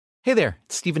Hey there,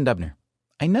 it's Stephen Dubner.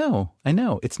 I know.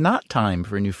 It's not time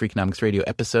for a new Freakonomics Radio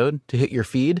episode to hit your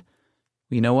feed.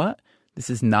 Well, you know what?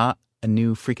 This is not a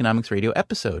new Freakonomics Radio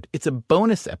episode. It's a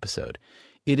bonus episode.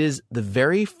 It is the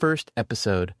very first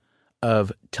episode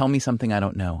of Tell Me Something I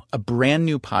Don't Know, a brand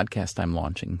new podcast I'm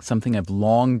launching, something I've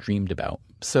long dreamed about.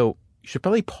 So you should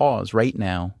probably pause right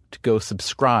now to go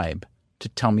subscribe to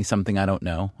Tell Me Something I Don't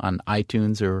Know on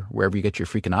iTunes or wherever you get your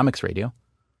Freakonomics Radio.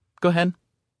 Go ahead.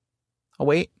 I'll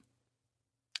wait.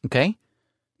 Okay?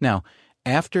 Now,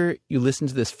 after you listen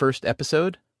to this first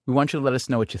episode, we want you to let us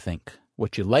know what you think.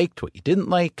 What you liked, what you didn't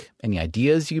like, any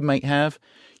ideas you might have.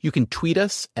 You can tweet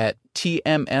us at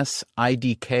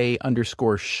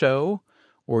TMSIDK_show,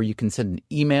 or you can send an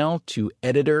email to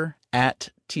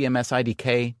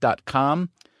editor@tmsidk.com.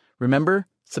 Remember,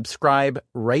 subscribe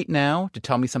right now to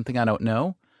Tell Me Something I Don't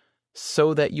Know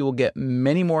so that you will get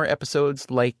many more episodes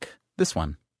like this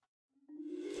one.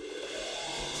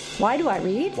 Why do I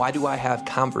read? Why do I have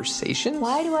conversations?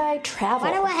 Why do I travel?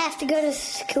 Why do I have to go to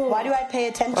school? Why do I pay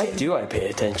attention? Why do I pay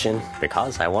attention?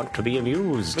 Because I want to be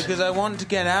amused. Because I want to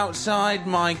get outside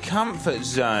my comfort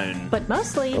zone. But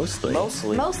mostly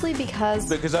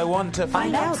because I want to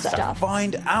find out stuff.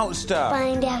 Find out stuff.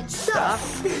 Find out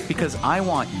stuff. Because I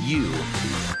want you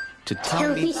to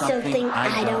tell me something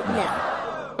I don't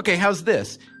know. Okay, how's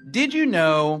this? Did you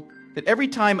know that every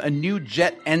time a new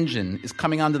jet engine is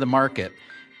coming onto the market,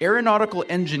 aeronautical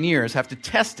engineers have to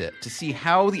test it to see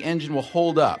how the engine will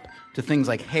hold up to things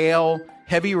like hail,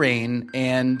 heavy rain,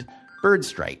 and bird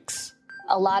strikes?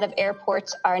 A lot of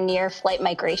airports are near flight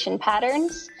migration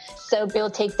patterns, so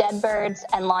we'll take dead birds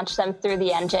and launch them through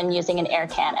the engine using an air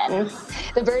cannon.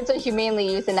 The birds are humanely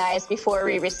euthanized before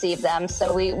we receive them,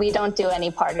 so we don't do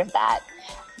any part of that.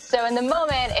 So in the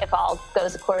moment, if all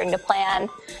goes according to plan,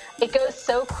 it goes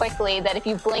so quickly that if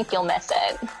you blink, you'll miss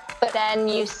it. But then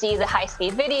you see the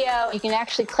high-speed video. You can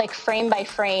actually click frame by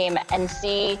frame and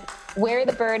see where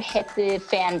the bird hit the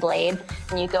fan blade.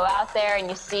 And you go out there and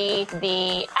you see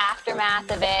the aftermath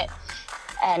of it.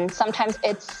 And sometimes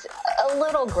it's a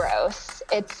little gross.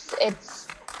 It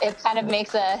kind of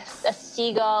makes a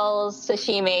seagull's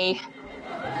sashimi.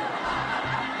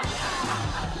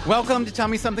 Welcome to Tell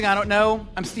Me Something I Don't Know.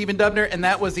 I'm Stephen Dubner, and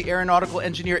that was the aeronautical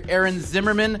engineer Aaron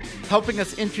Zimmerman helping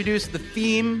us introduce the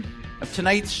theme of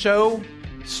tonight's show,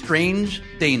 Strange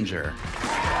Danger.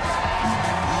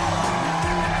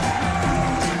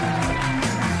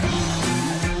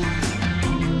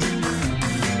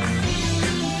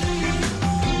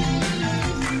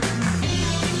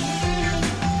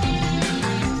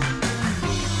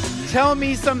 Tell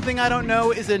Me Something I Don't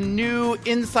Know is a new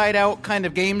inside-out kind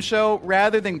of game show.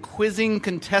 Rather than quizzing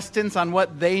contestants on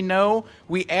what they know,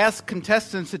 we ask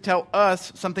contestants to tell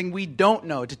us something we don't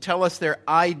know, to tell us their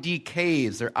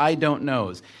IDKs, their I don't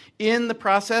knows. In the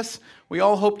process, we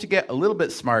all hope to get a little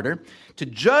bit smarter, to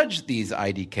judge these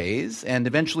IDKs, and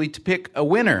eventually to pick a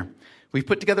winner. We've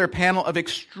put together a panel of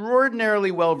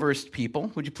extraordinarily well-versed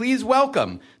people. Would you please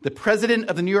welcome the president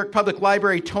of the New York Public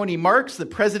Library, Tony Marks, the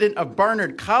president of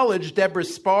Barnard College, Deborah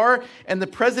Spar, and the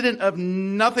president of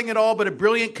nothing at all but a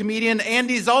brilliant comedian,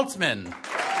 Andy Zaltzman.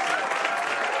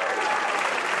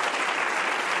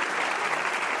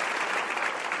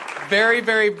 Very,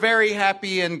 very, very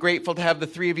happy and grateful to have the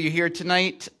three of you here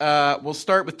tonight. We'll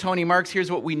start with Tony Marks.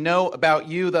 Here's what we know about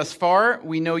you thus far.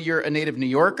 We know you're a native New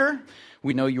Yorker.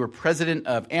 We know you were president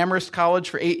of Amherst College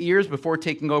for 8 years before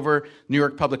taking over New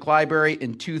York Public Library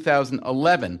in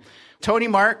 2011. Tony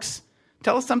Marks,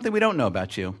 tell us something we don't know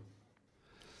about you.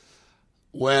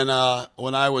 When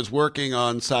I was working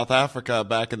on South Africa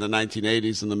back in the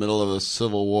 1980s in the middle of the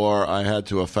Civil War, I had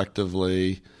to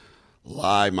effectively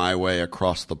lie my way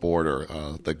across the border.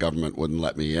 The government wouldn't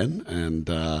let me in, and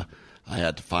I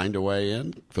had to find a way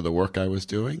in for the work I was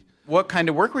doing. What kind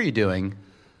of work were you doing?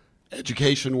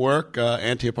 Education work,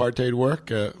 anti-apartheid work.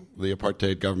 The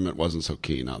apartheid government wasn't so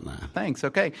keen on that. Thanks.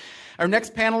 Okay. Our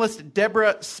next panelist,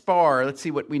 Deborah Spar. Let's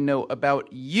see what we know about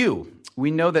you.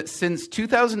 We know that since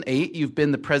 2008, you've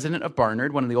been the president of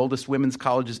Barnard, one of the oldest women's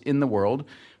colleges in the world.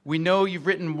 We know you've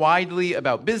written widely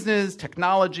about business,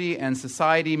 technology, and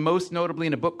society, most notably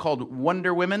in a book called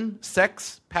Wonder Women,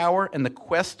 Sex, Power, and the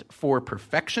Quest for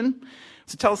Perfection.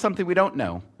 So tell us something we don't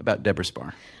know about Deborah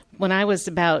Spar. When I was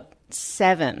about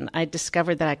 7, I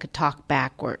discovered that I could talk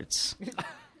backwards.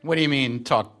 What do you mean,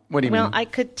 talk? What do you mean? Well, I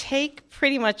could take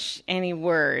pretty much any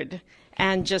word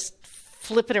and just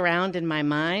flip it around in my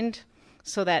mind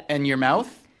so that... And your mouth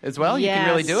as well? Yeah, you can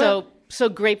really do it? So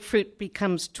grapefruit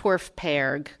becomes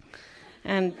Torfperg.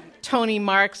 And Tony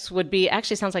Marks would be...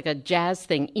 Actually sounds like a jazz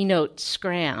thing, Enote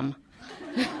Scram.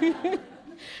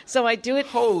 So I do it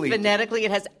phonetically.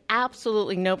 It has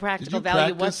absolutely no practical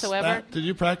value whatsoever. That? Did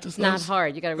you practice those? Not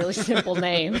hard. You got a really simple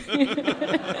name.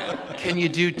 Can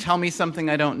you tell me something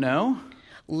I don't know?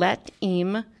 Let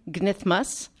im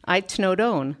gnithmus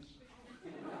eitnodon.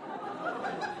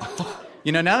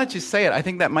 You know, now that you say it, I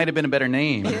think that might have been a better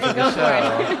name for the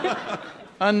show.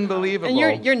 Unbelievable.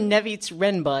 And you're Nevitz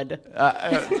Renbud.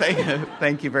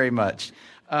 Thank you very much.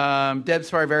 Deb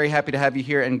Spar, very happy to have you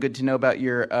here and good to know about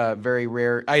your very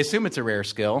rare, I assume it's a rare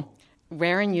skill.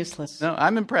 Rare and useless. No,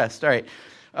 I'm impressed. All right.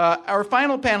 Our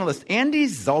final panelist, Andy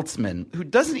Zaltzman, who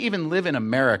doesn't even live in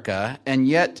America and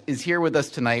yet is here with us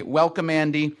tonight. Welcome,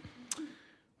 Andy.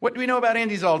 What do we know about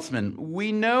Andy Zaltzman?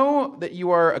 We know that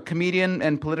you are a comedian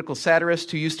and political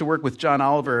satirist who used to work with John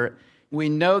Oliver. We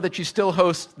know that you still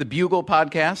host the Bugle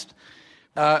podcast.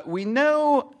 We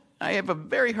know, I have a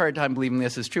very hard time believing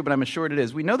this is true, but I'm assured it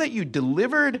is. We know that you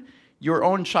delivered your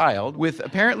own child with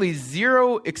apparently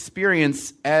zero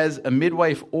experience as a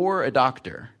midwife or a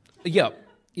doctor. Yeah.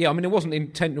 I mean, it wasn't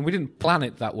intended. We didn't plan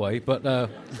it that way, but I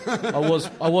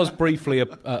was briefly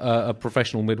a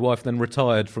professional midwife, then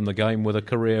retired from the game with a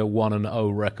career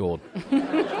 1-0 record.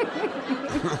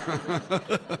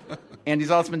 Andy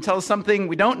Zaltzman, tell us something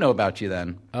we don't know about you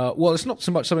then. Well, it's not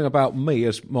so much something about me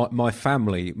as my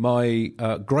family. My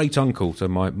great uncle, so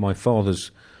my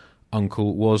father's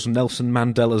uncle, was Nelson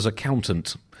Mandela's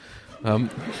accountant.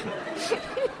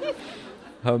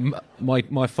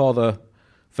 My father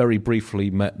very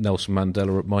briefly met Nelson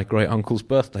Mandela at my great uncle's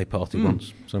birthday party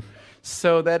once.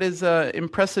 So that is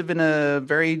impressive in a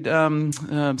very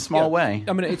small way.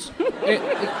 I mean,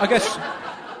 I guess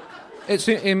it's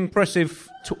impressive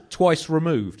twice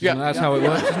removed. Yeah, that's how it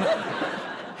works, isn't it?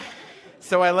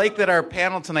 So I like that our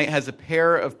panel tonight has a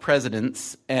pair of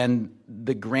presidents and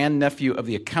the grandnephew of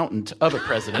the accountant of a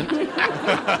president.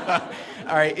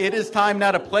 All right, it is time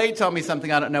now to play Tell Me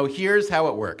Something I Don't Know. Here's how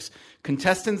it works.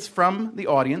 Contestants from the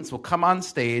audience will come on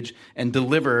stage and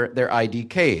deliver their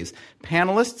IDKs.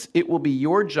 Panelists, it will be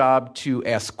your job to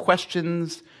ask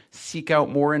questions, seek out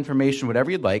more information,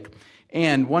 whatever you'd like.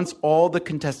 And once all the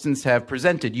contestants have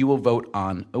presented, you will vote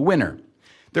on a winner.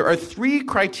 There are 3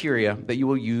 criteria that you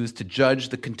will use to judge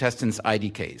the contestants'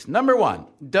 IDKs. Number 1,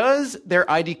 does their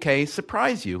IDK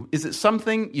surprise you? Is it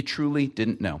something you truly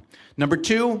didn't know? Number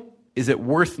 2, is it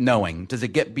worth knowing? Does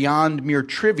it get beyond mere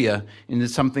trivia into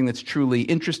something that's truly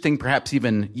interesting, perhaps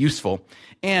even useful?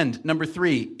 And number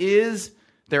 3, is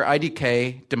their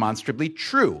IDK demonstrably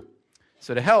true?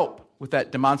 So to help with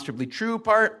that demonstrably true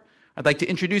part, I'd like to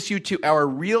introduce you to our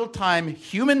real-time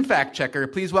human fact-checker.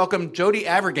 Please welcome Jody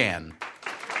Avirgan.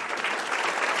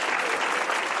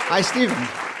 Hi, Stephen.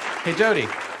 Hey, Jody.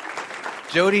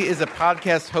 Jody is a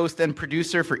podcast host and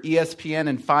producer for ESPN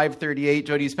and 538.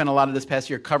 Jody, you spent a lot of this past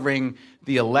year covering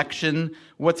the election.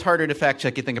 What's harder to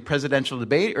fact-check, you think, a presidential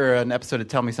debate or an episode of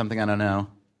Tell Me Something I Don't Know?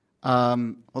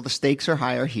 Well, the stakes are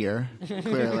higher here,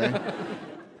 clearly.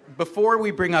 Before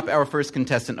we bring up our first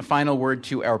contestant, a final word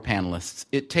to our panelists.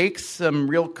 It takes some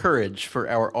real courage for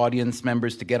our audience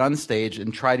members to get on stage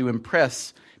and try to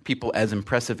impress people as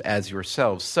impressive as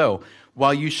yourselves. So,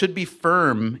 while you should be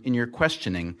firm in your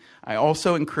questioning, I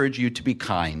also encourage you to be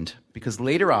kind, because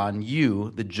later on,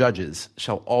 you, the judges,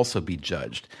 shall also be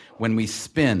judged when we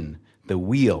spin the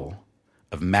wheel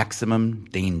of maximum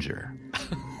danger.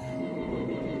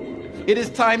 It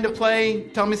is time to play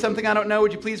Tell Me Something I Don't Know.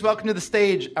 Would you please welcome to the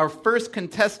stage our first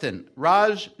contestant,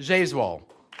 Raj Jaiswal.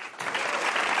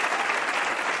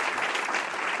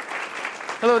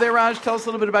 Hello there, Raj. Tell us a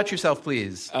little bit about yourself,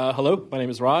 please. Hello, my name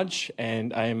is Raj,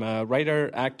 and I'm a writer,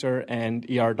 actor, and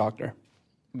ER doctor.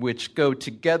 Which go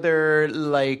together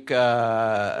like...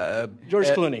 George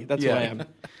Clooney, that's who I am.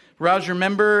 Raj,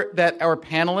 remember that our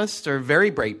panelists are very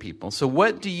bright people. So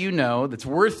what do you know that's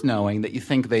worth knowing that you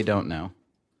think they don't know?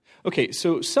 Okay,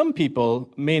 so some people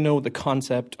may know the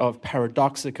concept of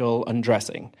paradoxical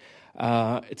undressing.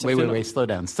 Wait, slow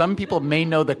down. Some people may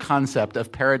know the concept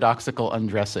of paradoxical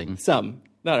undressing. Some,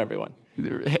 not everyone.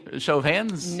 Show of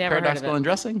hands? Never paradoxical heard of it.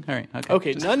 undressing? All right.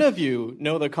 Okay, none of you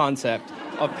know the concept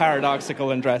of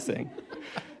paradoxical undressing.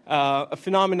 A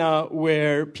phenomena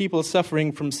where people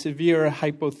suffering from severe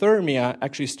hypothermia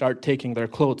actually start taking their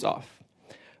clothes off.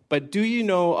 But do you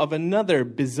know of another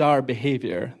bizarre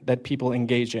behavior that people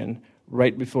engage in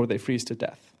right before they freeze to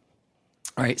death?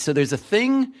 All right, so there's a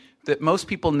thing that most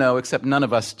people know except none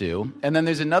of us do, and then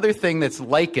there's another thing that's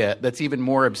like it that's even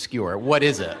more obscure. What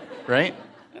is it, right?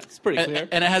 It's pretty clear.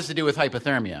 And it has to do with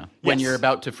hypothermia, when you're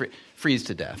about to freeze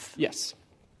to death. Yes.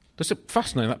 That's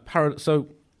fascinating. So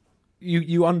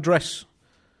you undress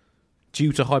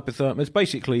due to hypothermia. It's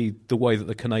basically the way that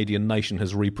the Canadian nation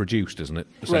has reproduced, isn't it,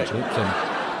 essentially?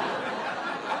 Right.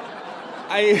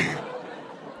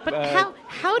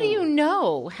 How do you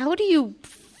know? How do you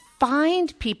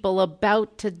find people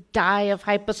about to die of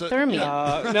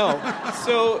hypothermia?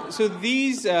 So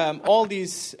these all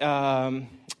these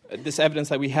this evidence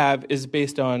that we have is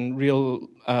based on real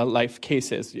life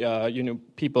cases.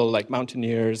 People like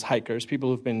mountaineers, hikers, people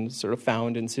who've been sort of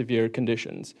found in severe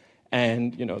conditions,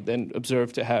 and then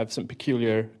observed to have some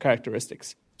peculiar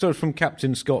characteristics. So from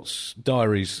Captain Scott's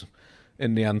diaries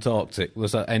in the Antarctic,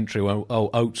 there's that entry where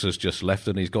Oates has just left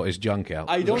and he's got his junk out.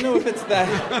 I don't know if it's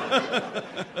that.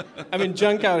 I mean,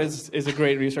 junk out is a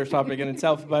great research topic in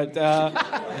itself, but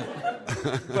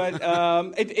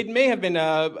it may have been.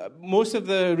 Most of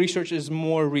the research is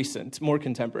more recent, more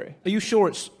contemporary. Are you sure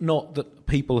it's not that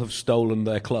people have stolen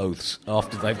their clothes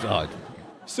after they've died?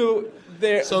 So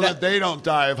that they don't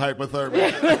die of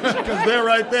hypothermia, because they're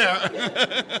right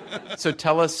there. So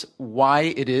tell us why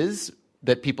it is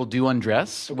that people do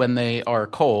undress when they are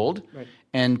cold, right,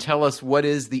 and tell us what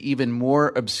is the even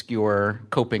more obscure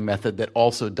coping method that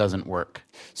also doesn't work.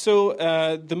 So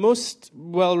the most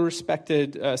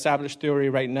well-respected established theory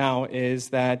right now is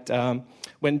that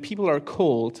when people are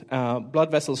cold,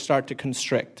 blood vessels start to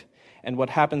constrict. And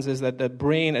what happens is that the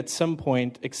brain at some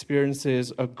point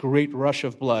experiences a great rush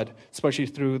of blood, especially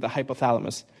through the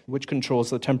hypothalamus, which controls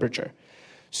the temperature.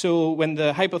 So when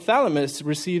the hypothalamus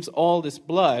receives all this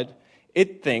blood,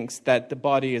 it thinks that the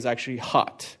body is actually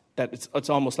hot, that it's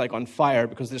almost like on fire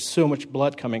because there's so much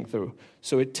blood coming through.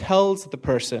 So it tells the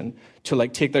person to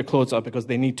take their clothes off because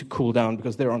they need to cool down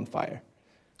because they're on fire.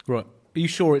 Right. Are you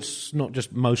sure it's not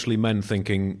just mostly men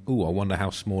thinking, ooh, I wonder how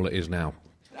small it is now?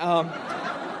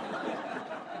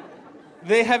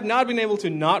 They have not been able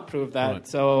to not prove that, right.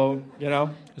 So,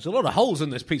 There's a lot of holes in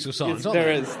this piece of science, aren't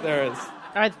there? There is.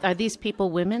 Are these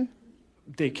people women?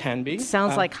 They can be.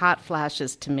 Sounds like hot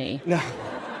flashes to me. No.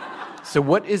 So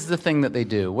what is the thing that they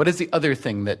do? What is the other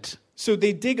thing that... So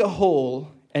they dig a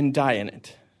hole and die in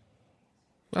it.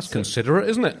 That's considerate,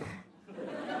 isn't it?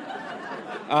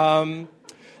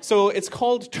 So it's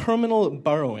called terminal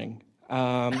burrowing.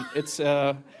 It's...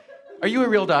 Are you a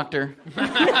real doctor?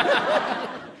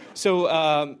 So,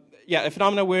 a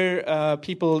phenomena where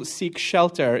people seek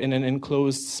shelter in an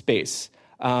enclosed space.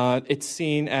 It's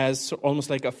seen as almost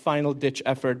like a final-ditch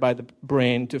effort by the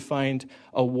brain to find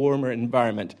a warmer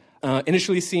environment.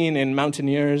 Initially seen in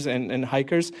mountaineers and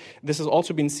hikers, this has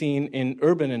also been seen in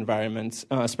urban environments,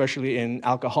 especially in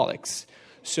alcoholics.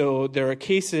 So there are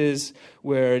cases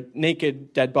where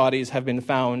naked dead bodies have been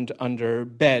found under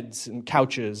beds and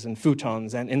couches and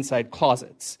futons and inside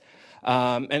closets.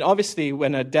 And obviously,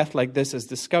 when a death like this is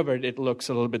discovered, it looks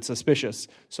a little bit suspicious.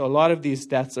 So a lot of these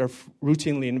deaths are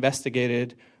routinely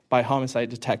investigated by homicide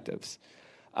detectives.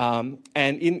 And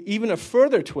in even a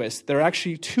further twist, there are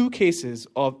actually 2 cases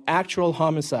of actual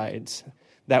homicides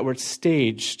that were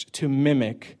staged to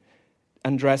mimic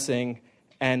undressing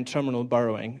and terminal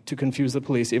burrowing to confuse the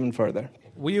police even further.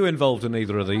 Were you involved in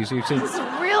either of these? It's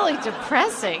really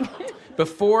depressing.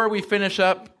 Before we finish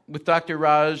up with Dr.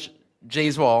 Raj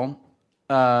Jaiswal,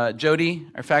 Jody,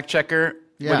 our fact checker,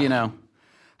 What do you know?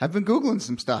 I've been Googling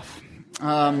some stuff.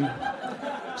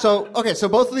 So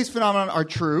both of these phenomena are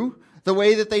true. The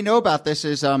way that they know about this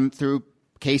is through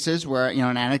cases where,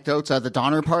 in anecdotes. The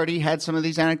Donner Party had some of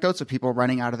these anecdotes of people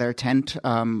running out of their tent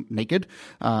naked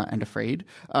and afraid.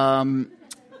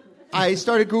 I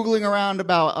started Googling around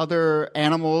about other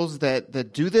animals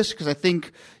that do this because I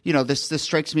think, this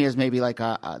strikes me as maybe like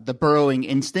the burrowing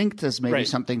instinct as maybe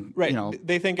something, Right.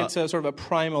 They think it's a sort of a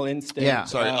primal instinct. Yeah.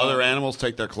 Sorry, other animals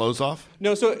take their clothes off?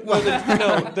 No,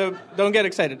 don't get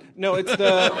excited. No, it's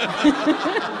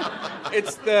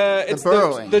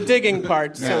burrowing. The digging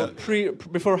part. Yeah. So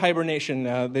before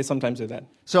hibernation, they sometimes do that.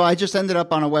 So I just ended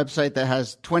up on a website that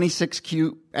has 26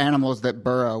 cute animals that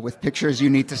burrow with pictures you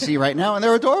need to see right now, and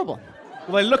they're adorable.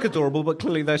 Well, they look adorable, but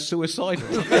clearly they're suicidal.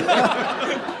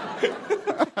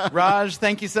 Raj,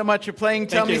 thank you so much for playing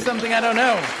Tell Me Something I Don't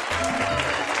Know.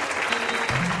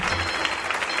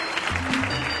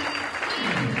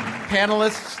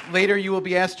 Panelists, later you will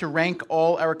be asked to rank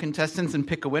all our contestants and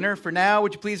pick a winner. For now,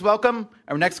 would you please welcome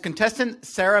our next contestant,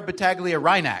 Sarah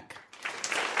Battaglia-Reinach.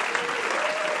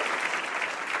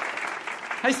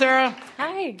 Hi, Sarah.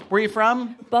 Hi. Where are you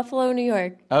from? Buffalo, New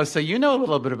York. Oh, so you know a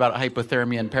little bit about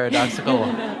hypothermia and paradoxical.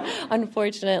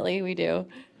 Unfortunately, we do.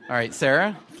 All right,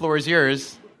 Sarah, floor is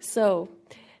yours. So,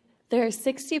 there are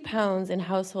 60 pounds in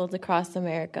households across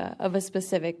America of a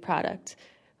specific product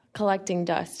collecting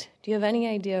dust. Do you have any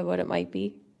idea what it might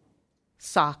be?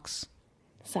 Socks.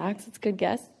 Socks? That's a good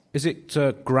guess. Is it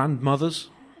grandmothers?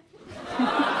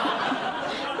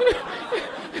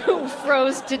 Who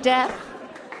froze to death?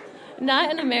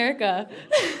 Not in America.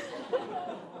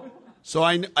 So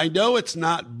I know it's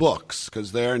not books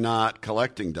because they're not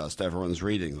collecting dust. Everyone's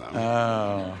reading them.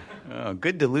 Oh,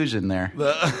 good delusion there.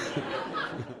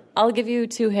 I'll give you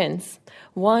 2 hints.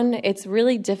 One, it's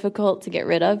really difficult to get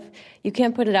rid of. You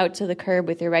can't put it out to the curb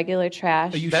with your regular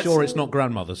trash. Are you sure it's not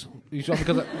grandmother's? Are you sure?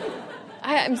 Because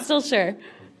I'm still sure.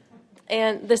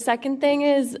 And the second thing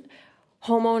is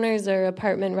homeowners or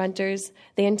apartment renters,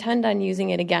 they intend on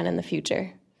using it again in the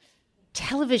future.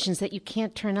 Televisions that you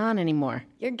can't turn on anymore.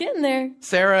 You're getting there.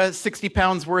 Sarah, 60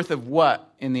 pounds worth of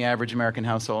what in the average American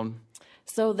household?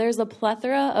 So there's a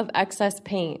plethora of excess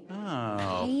paint.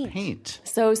 Oh, paint.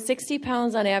 So 60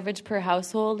 pounds on average per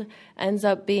household ends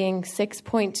up being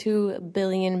 6.2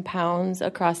 billion pounds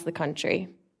across the country.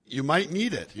 You might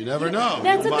need it. You never know.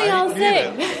 That's what they all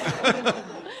say.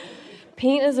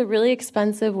 Paint is a really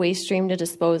expensive waste stream to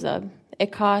dispose of.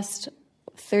 It costs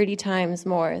 30 times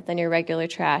more than your regular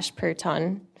trash per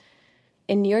ton.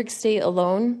 In New York State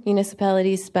alone,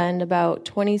 municipalities spend about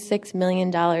 $26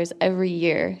 million every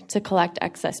year to collect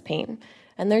excess paint.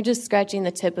 And they're just scratching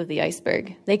the tip of the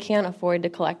iceberg. They can't afford to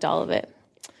collect all of it.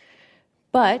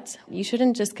 But you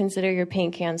shouldn't just consider your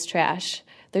paint cans trash.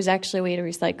 There's actually a way to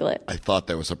recycle it. I thought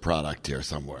there was a product here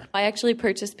somewhere. I actually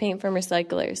purchased paint from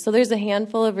recyclers. So there's a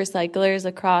handful of recyclers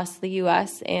across the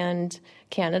U.S. and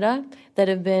Canada that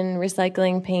have been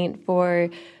recycling paint for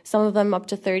some of them up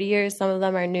to 30 years. Some of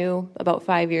them are new, about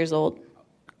 5 years old.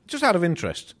 just out of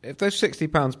interest, if there's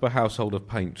 £60 per household of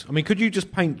paint, I mean, could you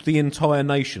just paint the entire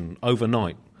nation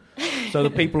overnight? So the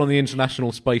people on the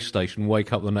International Space Station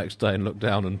wake up the next day and look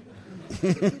down and,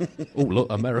 oh,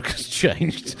 look, America's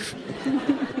changed.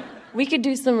 We could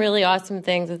do some really awesome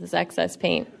things with this excess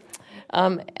paint.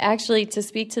 Actually, to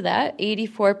speak to that,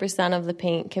 84% of the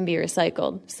paint can be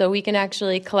recycled. So we can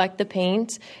actually collect the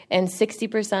paint, and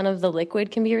 60% of the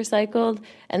liquid can be recycled,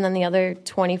 and then the other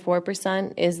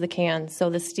 24% is the cans. So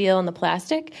the steel and the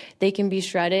plastic, they can be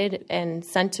shredded and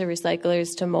sent to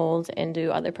recyclers to mold and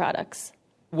do other products.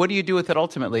 What do you do with it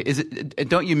ultimately?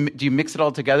 Do you mix it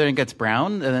all together and it gets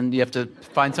brown, and then you have to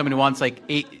find someone who wants like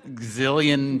 8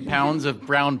 zillion pounds of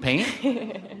brown paint?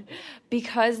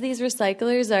 Because these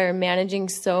recyclers are managing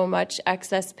so much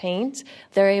excess paint,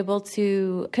 they're able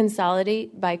to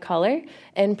consolidate by color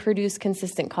and produce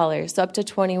consistent colors, so up to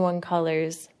 21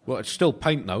 colors. Well, it's still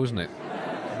paint though, isn't it?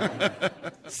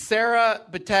 Sarah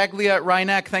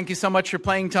Battaglia-Reinach, thank you so much for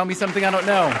playing Tell Me Something I Don't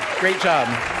Know. Great job.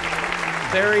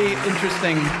 Very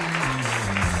interesting.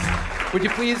 Would you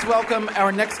please welcome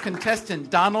our next contestant,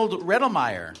 Donald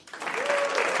Redelmeyer.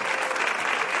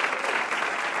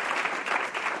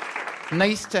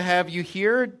 Nice to have you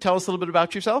here. Tell us a little bit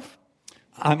about yourself.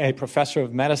 I'm a professor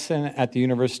of medicine at the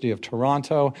University of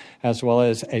Toronto, as well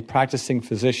as a practicing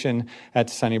physician at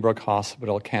Sunnybrook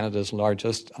Hospital, Canada's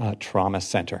largest trauma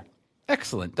center.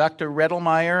 Excellent. Dr.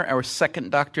 Redelmeyer, our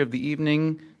second doctor of the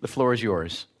evening, the floor is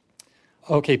yours.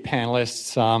 Okay,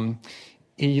 panelists.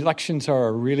 Elections are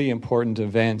a really important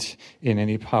event in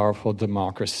any powerful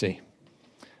democracy.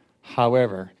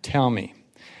 However, tell me,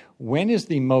 when is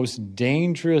the most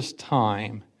dangerous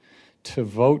time to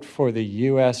vote for the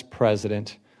U.S.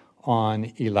 president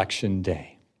on Election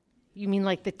Day? You mean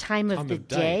like the time of the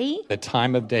day? The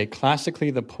time of day.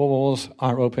 Classically, the polls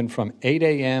are open from 8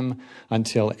 a.m.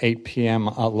 until 8 p.m.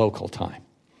 Local time.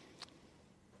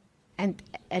 And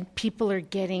people are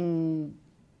getting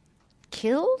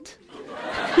killed?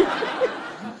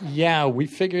 Yeah, we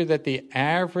figure that the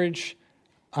average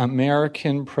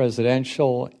American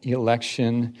presidential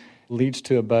election leads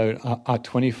to about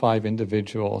 25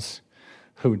 individuals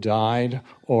who died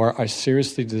or are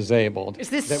seriously disabled. Is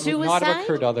this that suicide? would not have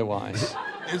occurred otherwise.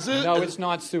 Is it? No, it's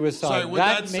not suicide. Sorry,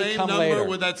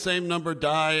 would that same number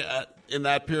die in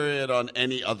that period on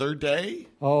any other day?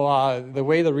 The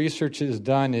way the research is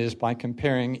done is by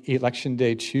comparing Election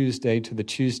Day Tuesday to the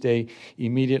Tuesday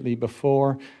immediately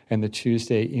before and the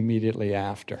Tuesday immediately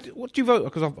after. What do you vote?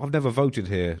 Because I've never voted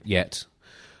here yet.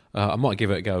 I might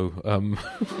give it a go. I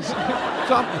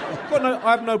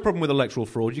have no problem with electoral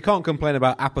fraud. You can't complain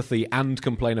about apathy and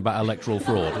complain about electoral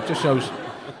fraud. It just shows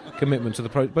commitment to the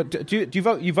process. But do you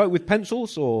vote? You vote with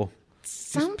pencils or?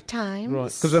 Sometimes.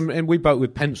 Right, because and we vote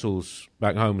with pencils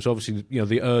back home. So obviously,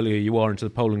 the earlier you are into the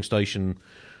polling station,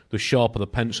 the sharper the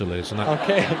pencil is, and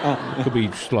that could be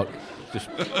just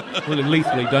really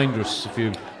lethally dangerous if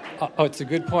you. It's a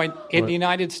good point. In the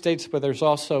United States, but there's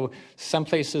also some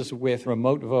places with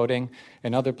remote voting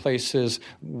and other places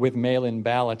with mail-in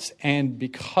ballots. And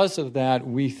because of that,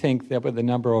 we think that the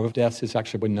number of deaths is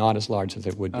actually not as large as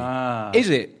it would be.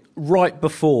 Is it right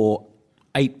before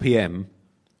 8 p.m.,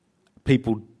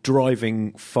 people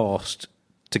driving fast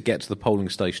to get to the polling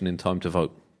station in time to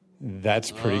vote? That's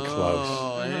pretty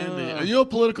close. Andy. Are you a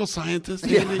political scientist,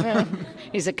 Andy?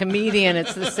 He's a comedian.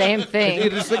 It's the same thing.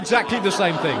 It is exactly the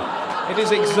same thing. It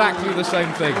is exactly the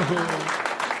same thing.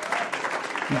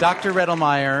 Dr.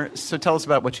 Rettelmeyer, so tell us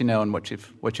about what you know and what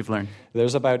you've learned.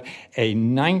 There's about a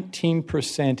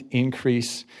 19%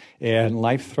 increase in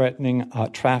life-threatening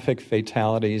traffic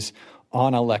fatalities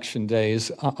on election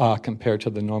days compared to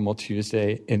the normal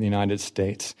Tuesday in the United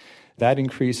States. That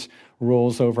increase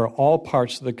rolls over all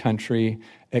parts of the country,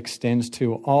 extends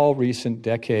to all recent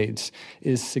decades,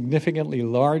 is significantly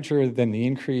larger than the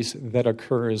increase that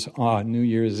occurs on New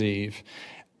Year's Eve,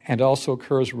 and also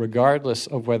occurs regardless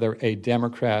of whether a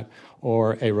Democrat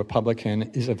or a Republican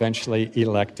is eventually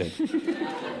elected.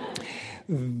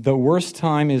 The worst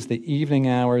time is the evening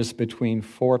hours between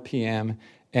 4 p.m.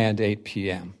 and 8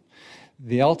 p.m.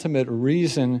 The ultimate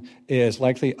reason is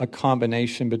likely a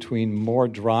combination between more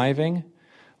driving,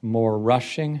 more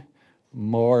rushing,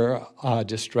 more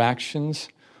distractions,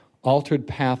 altered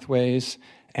pathways,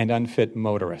 and unfit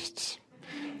motorists.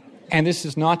 And this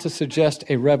is not to suggest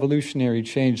a revolutionary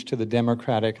change to the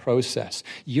democratic process.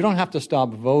 You don't have to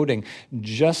stop voting,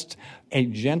 just a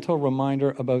gentle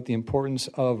reminder about the importance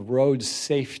of road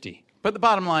safety. But the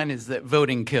bottom line is that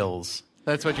voting kills.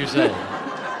 That's what you're saying.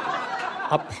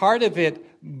 A part of it,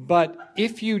 but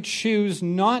if you choose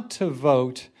not to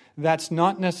vote, that's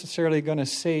not necessarily going to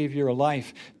save your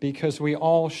life, because we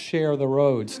all share the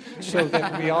roads, so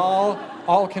that we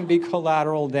all can be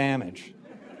collateral damage.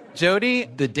 Jody,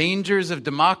 the dangers of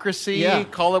democracy,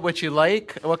 call it what you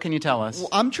like. What can you tell us? Well,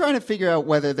 I'm trying to figure out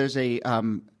whether there's a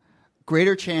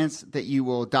greater chance that you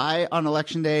will die on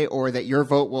Election Day or that your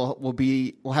vote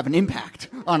will have an impact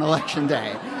on Election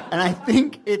Day. And I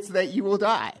think it's that you will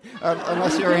die,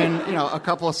 unless you're in a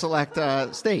couple of select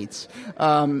states.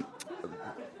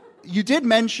 You did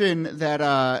mention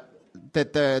that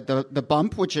the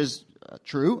bump, which is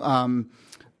true,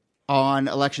 on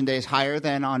Election Day is higher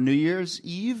than on New Year's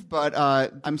Eve, but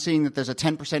I'm seeing that there's a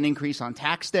 10% increase on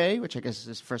tax day, which I guess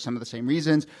is for some of the same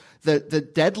reasons. The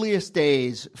deadliest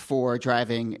days for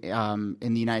driving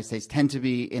in the United States tend to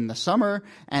be in the summer,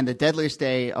 and the deadliest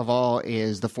day of all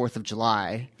is the 4th of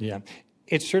July. Yeah.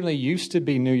 It certainly used to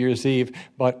be New Year's Eve,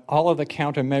 but all of the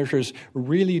countermeasures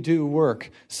really do work,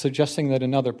 suggesting that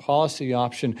another policy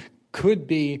option could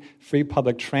be free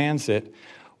public transit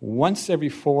once every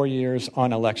 4 years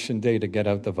on Election Day to get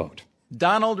out the vote.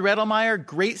 Donald Rettelmeyer,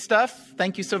 great stuff.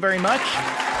 Thank you so very much. It's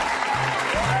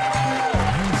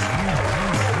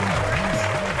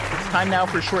time now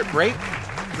for a short break.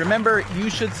 Remember, you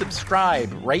should subscribe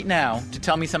right now to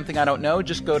Tell Me Something I Don't Know.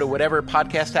 Just go to whatever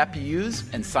podcast app you use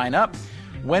and sign up.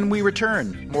 When we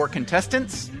return, more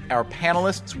contestants, our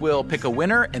panelists will pick a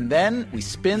winner, and then we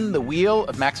spin the wheel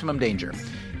of maximum danger.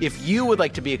 If you would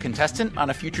like to be a contestant on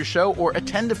a future show or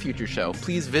attend a future show,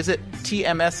 please visit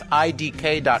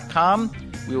tmsidk.com.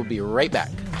 We will be right back.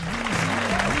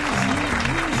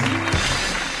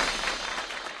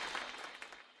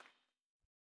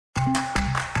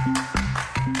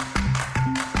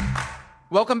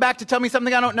 Welcome back to Tell Me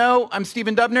Something I Don't Know. I'm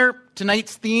Stephen Dubner.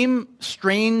 Tonight's theme,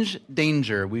 strange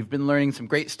danger. We've been learning some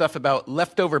great stuff about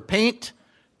leftover paint,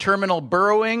 terminal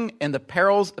burrowing, and the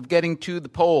perils of getting to the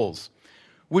polls.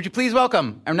 Would you please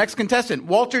welcome our next contestant,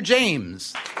 Walter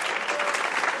James.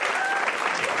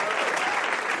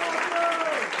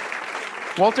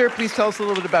 Walter, please tell us a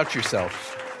little bit about yourself.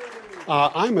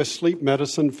 I'm a sleep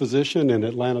medicine physician in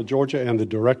Atlanta, Georgia, and the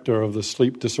director of the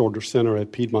Sleep Disorder Center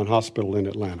at Piedmont Hospital in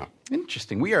Atlanta.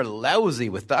 Interesting. We are lousy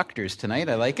with doctors tonight.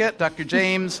 I like it. Dr.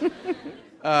 James,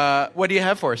 what do you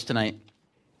have for us tonight?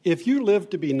 If you live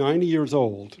to be 90 years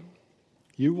old,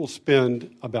 you will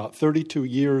spend about 32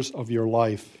 years of your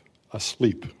life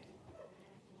asleep.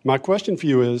 My question for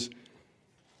you is,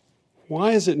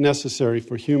 why is it necessary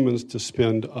for humans to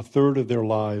spend a third of their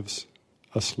lives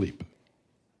asleep?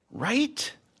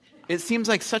 Right? It seems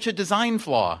like such a design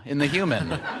flaw in the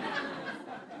human.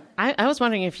 I was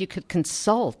wondering if you could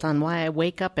consult on why I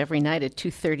wake up every night at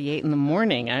 2:38 in the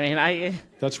morning. I mean,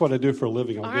 That's what I do for a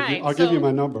living. I'll give you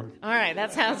my number. All right,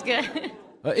 that sounds good.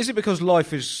 Is it because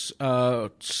life is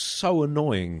so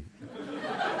annoying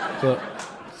that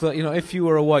if you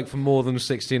were awake for more than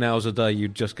 16 hours a day,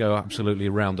 you'd just go absolutely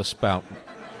around the spout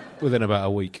within about a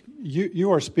week?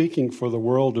 You are speaking for the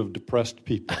world of depressed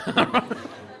people.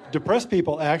 Depressed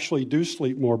people actually do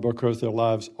sleep more because their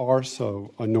lives are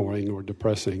so annoying or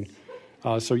depressing.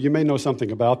 So you may know something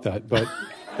about that, but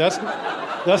that's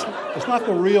not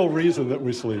the real reason that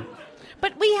we sleep.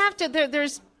 But we have to.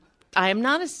 I am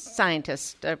not a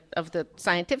scientist of the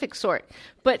scientific sort,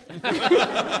 but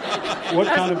what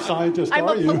kind of scientist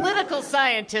are you? I'm a political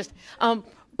scientist.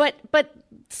 But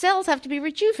cells have to be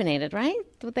rejuvenated, right?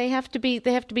 They have to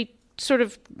be sort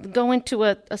of go into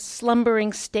a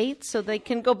slumbering state so they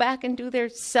can go back and do their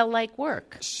cell-like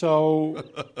work. So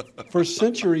for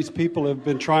centuries, people have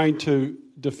been trying to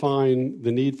define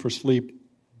the need for sleep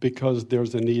because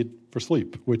there's a need for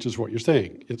sleep, which is what you're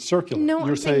saying. It's circular. No,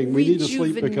 you're saying we need to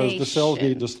sleep because the cells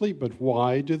need to sleep, but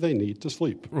why do they need to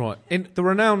sleep? Right. The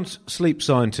renowned sleep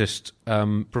scientist,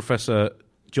 Professor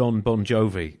John Bon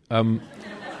Jovi,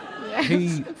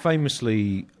 he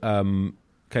famously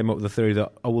came up with the theory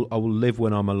that I will live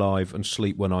when I'm alive and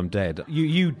sleep when I'm dead.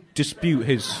 You dispute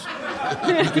his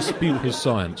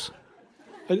science.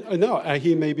 No,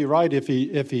 he may be right. If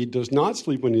he does not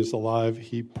sleep when he's alive,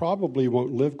 he probably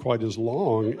won't live quite as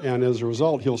long, and as a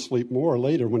result, he'll sleep more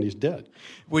later when he's dead.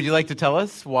 Would you like to tell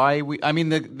us why we... I mean,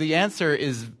 the answer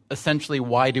is essentially,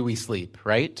 why do we sleep,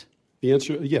 right? The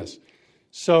answer, yes.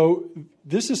 So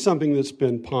this is something that's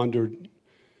been pondered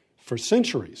for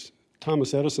centuries.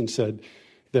 Thomas Edison said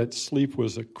that sleep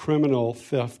was a criminal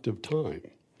theft of time.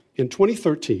 In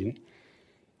 2013...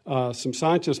 some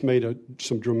scientists made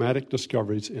some dramatic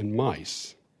discoveries in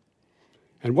mice.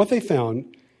 And what they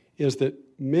found is that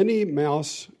many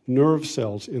mouse nerve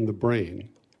cells in the brain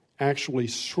actually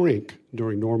shrink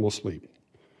during normal sleep.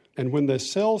 And when the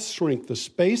cells shrink, the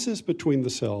spaces between the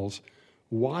cells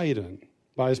widen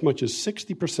by as much as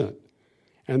 60%.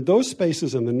 And those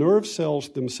spaces and the nerve cells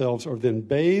themselves are then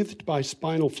bathed by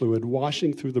spinal fluid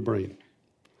washing through the brain.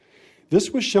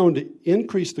 This was shown to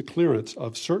increase the clearance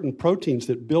of certain proteins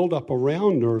that build up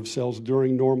around nerve cells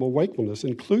during normal wakefulness,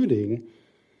 including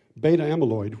beta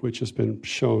amyloid, which has been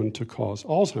shown to cause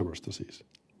Alzheimer's disease.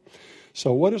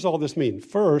 So what does all this mean?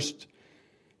 First,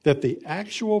 that the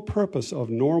actual purpose of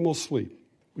normal sleep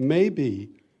may be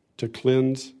to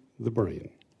cleanse the brain.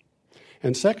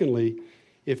 And secondly,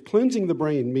 if cleansing the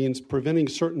brain means preventing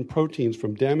certain proteins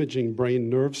from damaging brain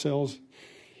nerve cells,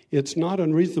 it's not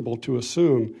unreasonable to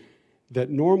assume that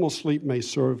normal sleep may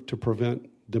serve to prevent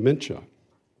dementia.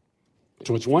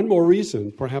 So it's one more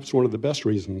reason, perhaps one of the best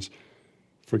reasons,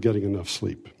 for getting enough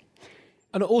sleep.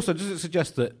 And also, does it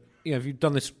suggest that, if you've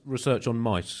done this research on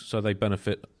mice, so they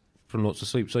benefit from lots of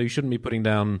sleep, so you shouldn't be putting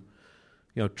down,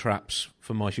 traps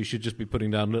for mice, you should just be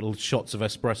putting down little shots of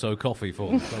espresso coffee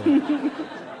for them.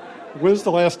 When's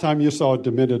the last time you saw a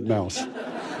demented mouse?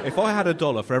 If I had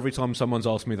 $1 for every time someone's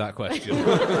asked me that question,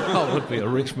 I would be a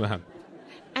rich man.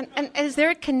 And is there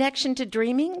a connection to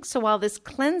dreaming? So while this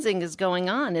cleansing is going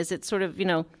on, is it sort of,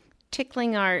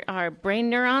 tickling our brain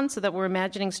neurons so that we're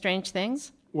imagining strange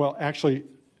things? Well, actually,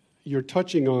 you're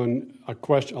touching on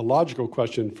a logical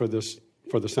question for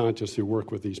the scientists who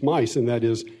work with these mice, and that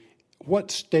is,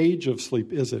 what stage of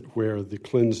sleep is it where the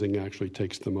cleansing actually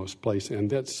takes the most place? And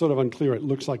that's sort of unclear. It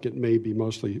looks like it may be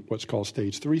mostly what's called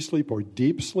stage 3 sleep or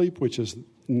deep sleep, which is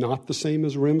not the same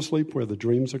as REM sleep, where the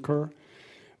dreams occur.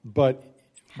 But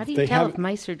how do you tell if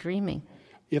mice are dreaming?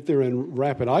 If they're in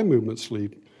rapid eye movement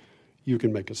sleep, you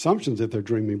can make assumptions that they're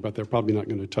dreaming, but they're probably not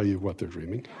going to tell you what they're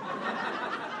dreaming.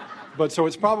 But so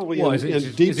it's probably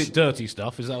deep... Is it dirty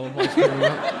stuff? Is that what mice are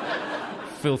about?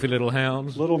 Filthy little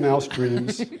hounds? Little mouse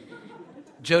dreams.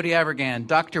 Jody Avirgan,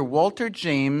 Dr. Walter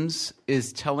James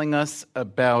is telling us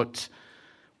about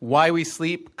why we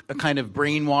sleep, a kind of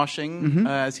brainwashing,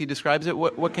 as he describes it.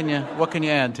 What can you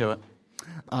add to it?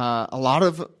 A lot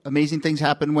of amazing things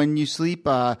happen when you sleep.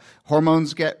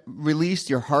 Hormones get released,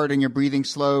 your heart and your breathing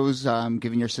slows,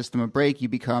 giving your system a break. You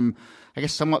become,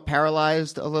 somewhat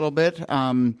paralyzed a little bit.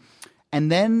 And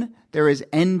then there is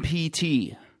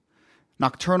NPT,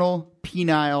 nocturnal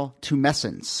penile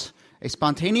tumescence, a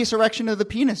spontaneous erection of the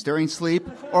penis during sleep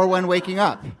or when waking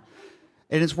up.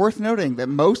 It is worth noting that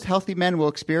most healthy men will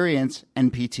experience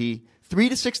NPT 3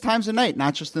 to 6 times a night,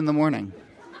 not just in the morning.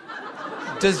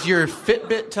 Does your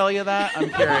Fitbit tell you that? I'm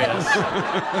curious.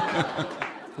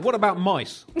 What about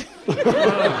mice? There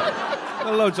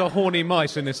are loads of horny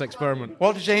mice in this experiment.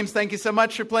 Walter James, thank you so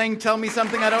much for playing Tell Me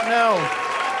Something I Don't Know.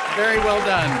 Very well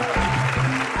done.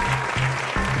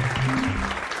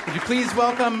 Would you please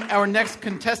welcome our next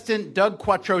contestant, Doug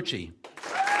Quattrochi.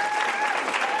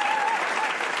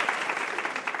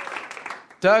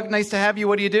 Doug, nice to have you.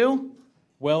 What do you do?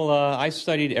 Well, I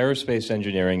studied aerospace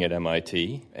engineering at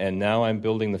MIT, and now I'm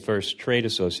building the first trade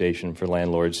association for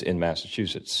landlords in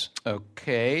Massachusetts.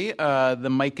 Okay, the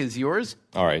mic is yours.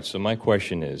 All right, so my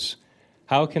question is,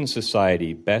 how can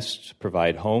society best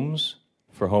provide homes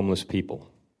for homeless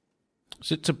people?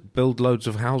 Is it to build loads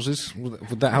of houses?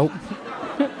 Would that help?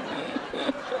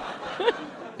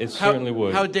 It certainly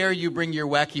would. How dare you bring your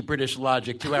wacky British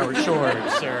logic to our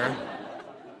shores, sir?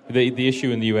 The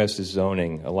issue in the U.S. is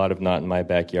zoning. A lot of not in my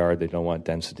backyard. They don't want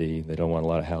density. They don't want a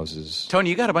lot of houses. Tony,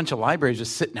 you got a bunch of libraries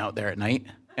just sitting out there at night,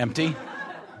 empty.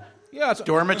 Yeah,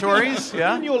 dormitories.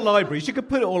 Yeah, in your libraries, you could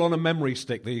put it all on a memory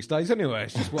stick these days. Anyway,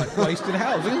 it's just like wasted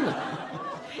house, isn't it?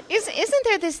 Isn't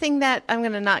there this thing that, I'm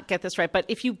going to not get this right, but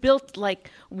if you built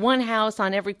like one house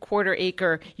on every quarter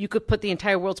acre, you could put the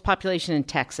entire world's population in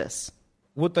Texas?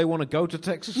 Would they want to go to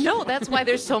Texas? No, that's why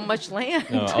there's so much land.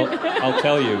 No, I'll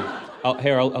tell you.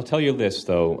 I'll tell you this,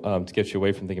 though, to get you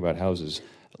away from thinking about houses.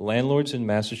 Landlords in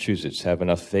Massachusetts have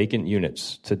enough vacant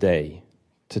units today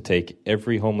to take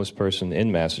every homeless person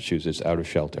in Massachusetts out of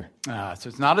shelter. So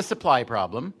it's not a supply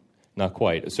problem. Not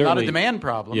quite. It's not a demand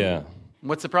problem. Yeah.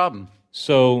 What's the problem?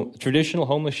 So traditional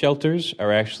homeless shelters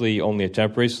are actually only a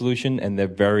temporary solution, and they're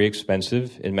very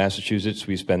expensive. In Massachusetts,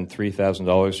 we spend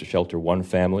 $3,000 to shelter one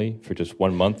family for just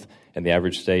 1 month, and the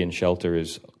average stay in shelter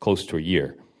is close to a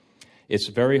year. It's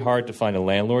very hard to find a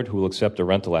landlord who will accept a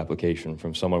rental application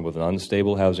from someone with an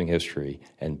unstable housing history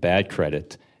and bad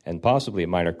credit and possibly a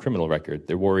minor criminal record.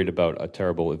 They're worried about a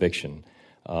terrible eviction.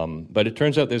 But it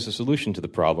turns out there's a solution to the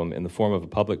problem in the form of a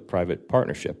public-private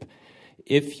partnership.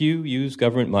 If you use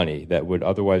government money that would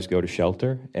otherwise go to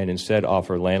shelter and instead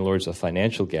offer landlords a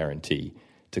financial guarantee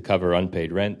to cover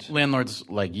unpaid rent. Landlords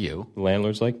like you.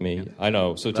 Landlords like me. Yeah. I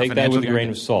know. So take that with a grain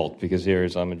of salt, because here,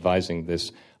 as I'm advising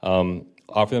this,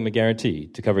 offer them a guarantee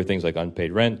to cover things like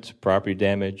unpaid rent, property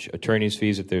damage, attorney's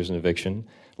fees if there's an eviction.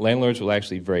 Landlords will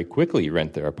actually very quickly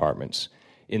rent their apartments.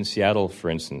 In Seattle, for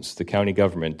instance, the county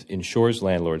government insures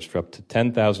landlords for up to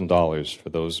 $10,000 for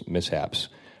those mishaps.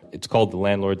 It's called the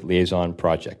Landlord Liaison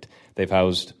Project. They've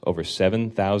housed over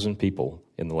 7,000 people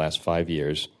in the last 5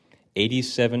 years.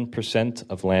 87%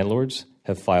 of landlords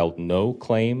have filed no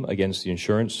claim against the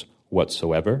insurance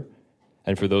whatsoever.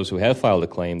 And for those who have filed a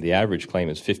claim, the average claim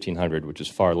is $1,500, which is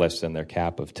far less than their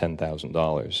cap of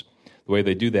 $10,000. The way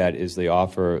they do that is they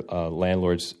offer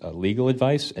landlords legal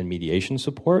advice and mediation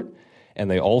support,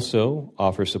 and they also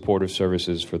offer supportive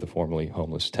services for the formerly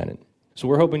homeless tenant. So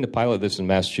we're hoping to pilot this in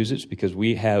Massachusetts because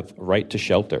we have right to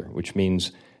shelter, which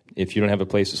means if you don't have a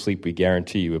place to sleep, we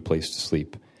guarantee you a place to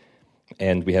sleep.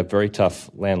 And we have very tough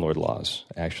landlord laws,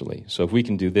 actually. So if we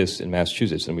can do this in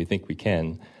Massachusetts, and we think we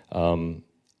can,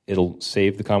 it'll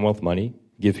save the Commonwealth money,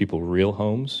 give people real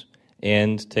homes,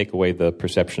 and take away the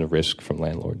perception of risk from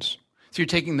landlords. So you're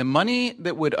taking the money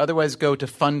that would otherwise go to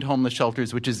fund homeless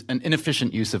shelters, which is an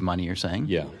inefficient use of money, you're saying?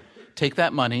 Yeah. Take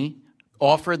that money,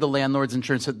 offer the landlords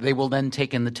insurance so that they will then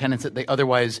take in the tenants that they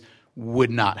otherwise would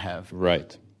not have.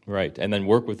 Right. And then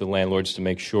work with the landlords to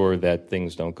make sure that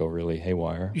things don't go really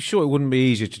haywire. You sure it wouldn't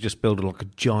be easier to just build like a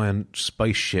giant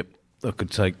spaceship that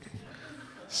could take...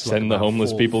 Send the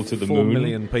homeless people to the 4 moon? 4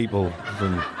 million people.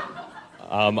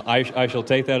 I shall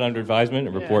take that under advisement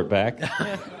and report back.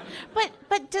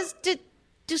 But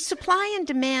do supply and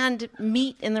demand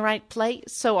meet in the right place?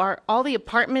 So are all the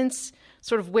apartments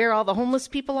sort of where all the homeless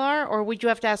people are, or would you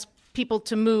have to ask people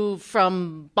to move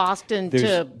from Boston to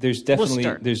Worcester?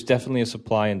 There's definitely a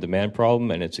supply and demand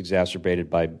problem, and it's exacerbated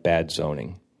by bad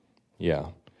zoning. Yeah.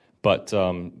 But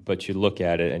you look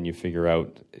at it and you figure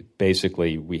out,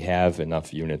 basically, we have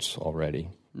enough units already.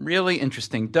 Really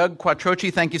interesting. Doug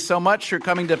Quattrochi, thank you so much for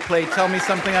coming to play Tell Me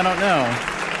Something I Don't Know.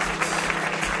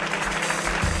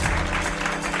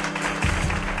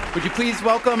 Would you please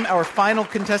welcome our final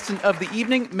contestant of the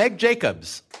evening, Meg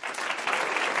Jacobs.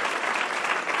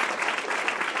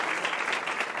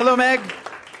 Hello, Meg.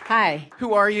 Hi.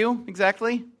 Who are you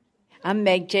exactly? I'm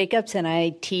Meg Jacobs, and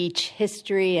I teach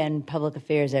history and public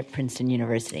affairs at Princeton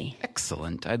University.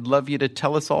 Excellent. I'd love you to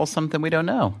tell us all something we don't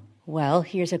know. Well,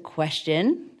 here's a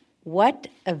question. What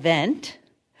event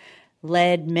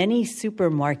led many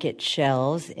supermarket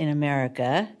shelves in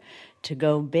America to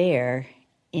go bare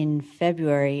in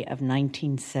February of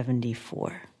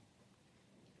 1974?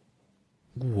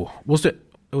 Ooh, it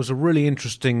was a really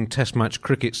interesting test match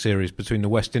cricket series between the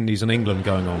West Indies and England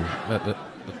going on at the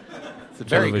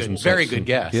very good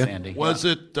guess, yeah? Andy. Was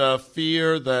it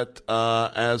fear that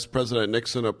as President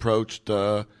Nixon approached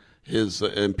his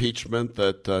impeachment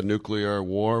that nuclear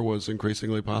war was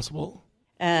increasingly possible?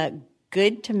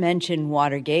 Good to mention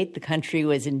Watergate. The country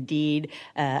was indeed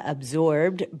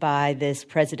absorbed by this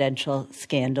presidential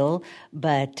scandal,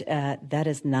 but that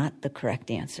is not the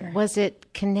correct answer. Was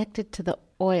it connected to the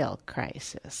oil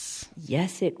crisis?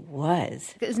 Yes, it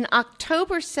was. In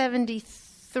October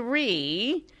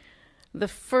 1973, the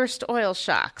first oil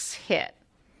shocks hit.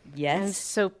 Yes. And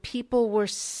so people were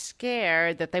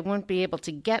scared that they wouldn't be able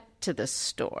to get to the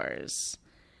stores.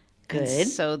 Good. And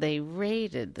so they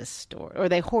raided the store, or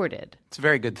they hoarded. It's a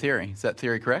very good theory. Is that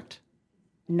theory correct?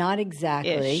 Not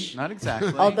exactly. Ish. Not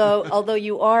exactly. Although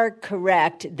you are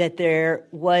correct that there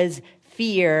was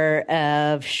fear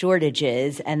of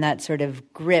shortages, and that sort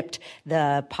of gripped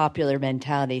the popular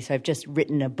mentality. So I've just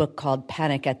written a book called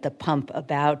Panic at the Pump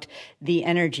about the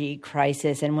energy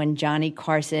crisis. And when Johnny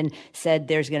Carson said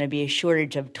there's going to be a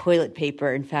shortage of toilet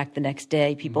paper, in fact, the next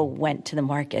day people went to the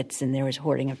markets and there was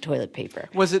hoarding of toilet paper.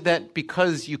 Was it that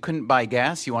because you couldn't buy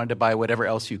gas, you wanted to buy whatever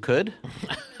else you could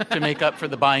to make up for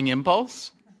the buying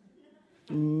impulse?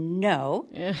 No.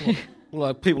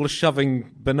 Like people are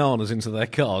shoving bananas into their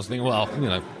cars. Think, well,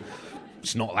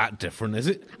 it's not that different, is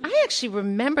it? I actually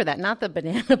remember that, not the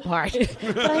banana part,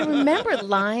 but I remember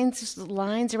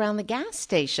lines around the gas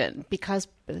station because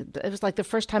it was like the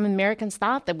first time Americans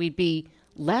thought that we'd be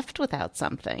left without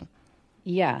something.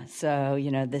 Yeah, so,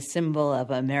 the symbol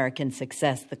of American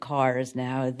success, the car, is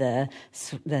now the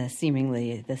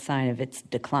seemingly the sign of its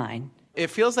decline. It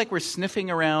feels like we're sniffing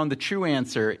around the true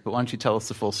answer, but why don't you tell us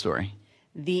the full story?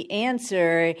 The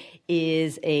answer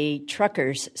is a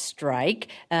truckers' strike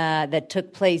that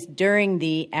took place during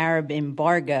the Arab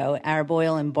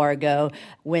oil embargo,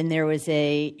 when there was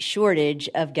a shortage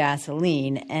of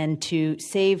gasoline. And to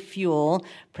save fuel,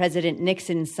 President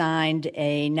Nixon signed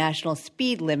a national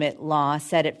speed limit law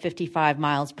set at 55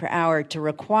 miles per hour to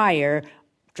require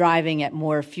driving at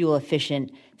more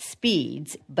fuel-efficient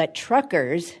speeds. But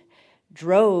truckers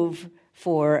drove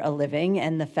for a living,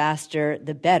 and the faster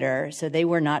the better. So they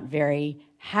were not very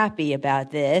happy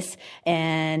about this.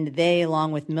 And they,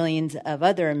 along with millions of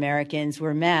other Americans,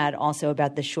 were mad also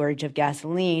about the shortage of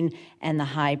gasoline and the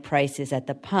high prices at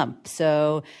the pump.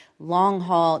 So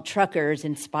long-haul truckers,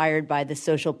 inspired by the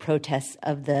social protests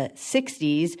of the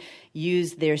 60s,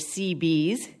 used their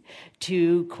CBs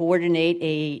to coordinate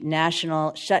a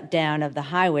national shutdown of the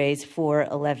highways for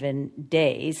 11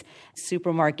 days.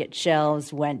 Supermarket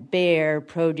shelves went bare,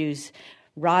 produce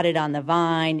rotted on the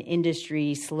vine,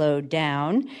 industry slowed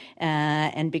down.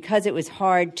 And because it was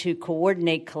hard to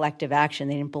coordinate collective action,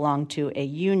 they didn't belong to a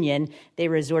union, they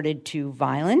resorted to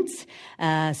violence.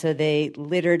 So they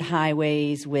littered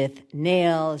highways with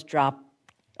nails, dropped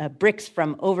bricks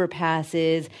from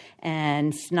overpasses,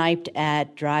 and sniped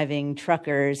at driving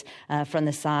truckers from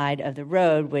the side of the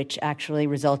road, which actually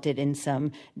resulted in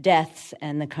some deaths,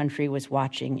 and the country was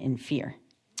watching in fear.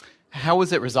 How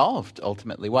was it resolved,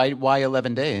 ultimately? Why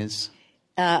 11 days?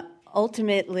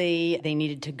 Ultimately, they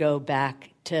needed to go back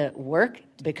to work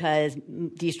because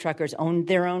these truckers owned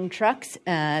their own trucks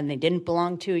and they didn't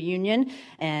belong to a union.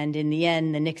 And in the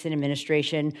end, the Nixon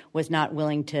administration was not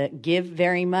willing to give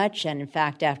very much. And in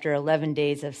fact, after 11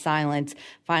 days of silence,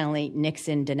 finally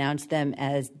Nixon denounced them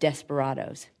as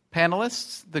desperados.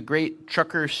 Panelists, the great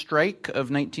trucker strike of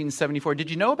 1974,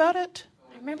 did you know about it?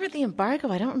 I remember the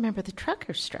embargo. I don't remember the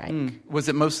trucker strike. Was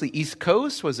it mostly East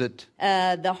Coast? Was it?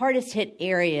 The hardest hit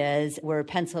areas were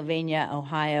Pennsylvania,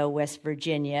 Ohio, West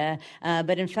Virginia.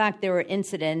 But in fact, there were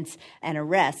incidents and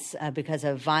arrests because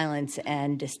of violence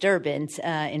and disturbance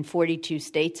in 42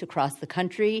 states across the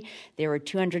country. There were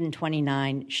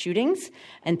 229 shootings,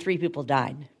 and 3 people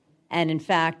died. And in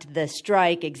fact, the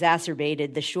strike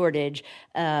exacerbated the shortage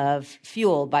of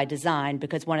fuel by design,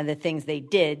 because one of the things they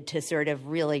did to sort of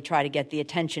really try to get the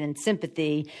attention and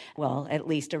sympathy, well, at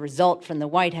least a result from the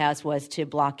White House, was to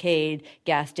blockade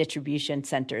gas distribution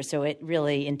centers. So it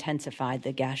really intensified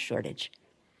the gas shortage.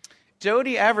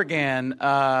 Jody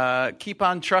Avirgan, Keep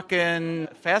on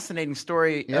Truckin', fascinating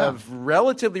story of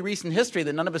relatively recent history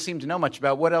that none of us seem to know much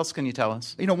about. What else can you tell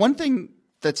us? One thing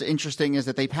that's interesting is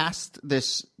that they passed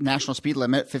this national speed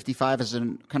limit, 55, as a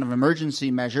kind of emergency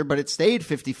measure, but it stayed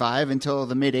 55 until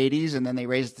the mid-'80s, and then they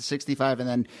raised it to 65, and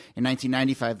then in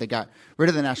 1995 they got rid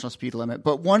of the national speed limit.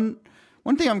 But one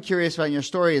thing I'm curious about in your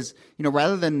story is,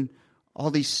 rather than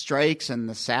all these strikes and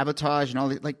the sabotage and all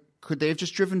the, could they have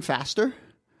just driven faster?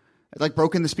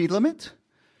 Broken the speed limit?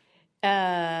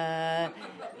 Because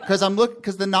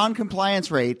the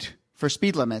non-compliance rate for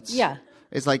speed limits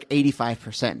is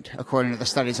 85%, according to the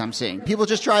studies I'm seeing. People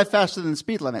just drive faster than the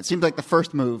speed limit. Seems like the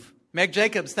first move. Meg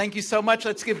Jacobs, thank you so much.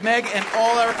 Let's give Meg and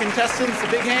all our contestants a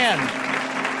big hand.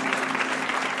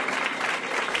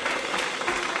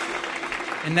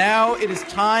 And now it is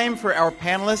time for our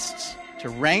panelists to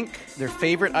rank their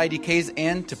favorite IDKs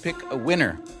and to pick a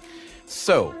winner.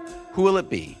 So, who will it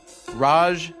be?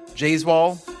 Raj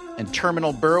Jaiswal and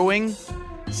Terminal Burrowing,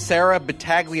 Sarah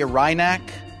Battaglia-Reinach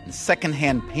and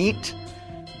Secondhand Paint,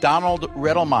 Donald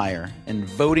Redelmeyer and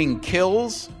Voting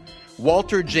Kills,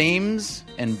 Walter James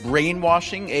and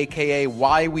Brainwashing, a.k.a.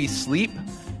 Why We Sleep,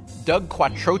 Doug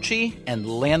Quattrochi and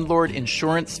Landlord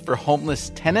Insurance for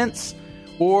Homeless Tenants,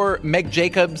 or Meg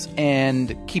Jacobs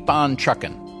and Keep on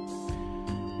Truckin'.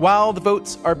 while the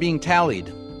votes are being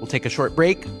tallied. We'll take a short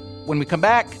break. When we come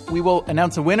back, we will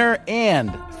announce a winner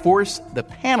and force the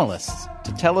panelists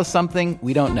to tell us something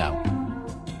we don't know.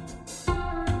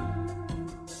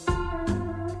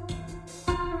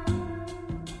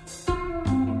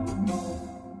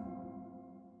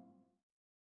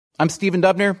 I'm Stephen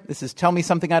Dubner. This is Tell Me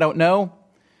Something I Don't Know.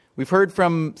 We've heard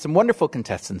from some wonderful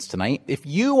contestants tonight. If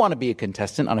you want to be a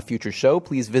contestant on a future show,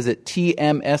 please visit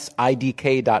tmsidk.com.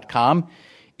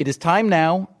 It is time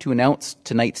now to announce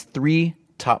tonight's 3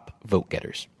 top vote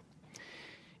getters.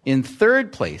 In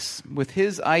third place, with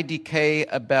his IDK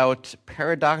about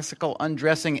paradoxical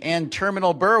undressing and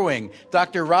terminal burrowing,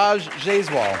 Dr. Raj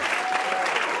Jaiswal.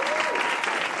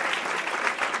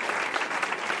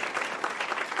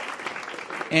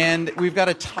 And we've got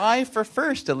a tie for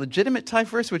first, a legitimate tie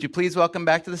first. Would you please welcome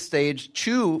back to the stage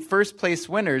 2 first-place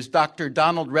winners, Dr.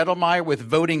 Donald Rettelmeyer with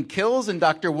Voting Kills and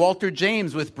Dr. Walter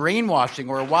James with Brainwashing,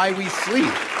 or Why We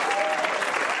Sleep.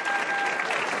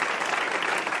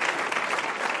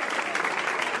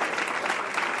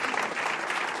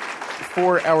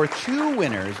 For our 2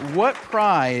 winners, what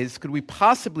prize could we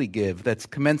possibly give that's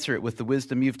commensurate with the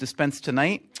wisdom you've dispensed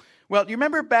tonight? Well, do you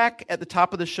remember back at the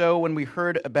top of the show when we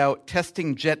heard about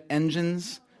testing jet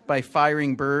engines by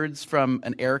firing birds from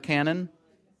an air cannon?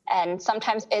 And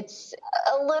sometimes it's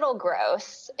a little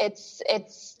gross. It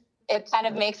kind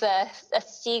of makes a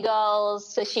seagull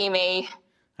sashimi.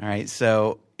 All right,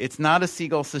 so it's not a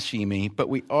seagull sashimi, but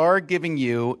we are giving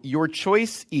you your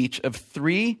choice each of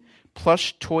 3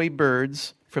 plush toy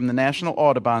birds from the National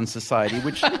Audubon Society,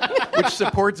 which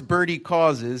supports birdie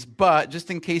causes, but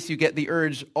just in case you get the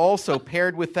urge, also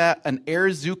paired with that, an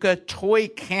Airzuka toy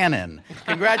cannon.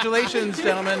 Congratulations,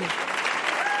 gentlemen.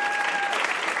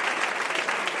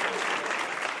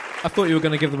 I thought you were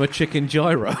going to give them a chicken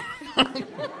gyro.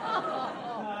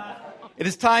 It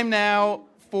is time now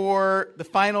for the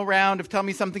final round of Tell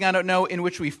Me Something I Don't Know, in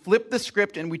which we flip the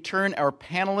script and we turn our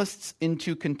panelists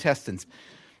into contestants.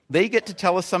 They get to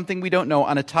tell us something we don't know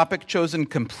on a topic chosen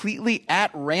completely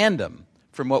at random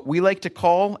from what we like to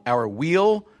call our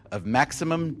Wheel of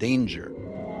Maximum Danger.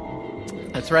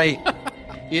 That's right.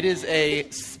 It is a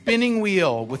spinning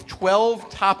wheel with 12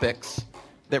 topics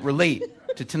that relate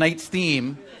to tonight's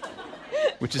theme,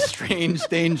 which is strange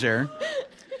danger.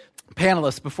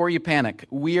 Panelists, before you panic,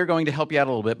 we are going to help you out a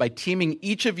little bit by teaming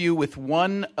each of you with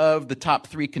one of the top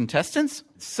 3 contestants.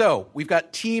 So we've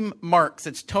got Team Marks.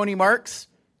 It's Tony Marks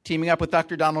teaming up with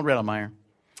Dr. Donald Rettelmeyer.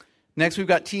 Next, we've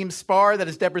got Team Spar. That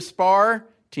is Deborah Spar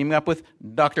teaming up with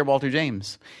Dr. Walter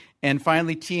James. And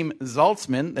finally, Team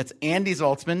Zaltzman. That's Andy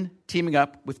Zaltzman teaming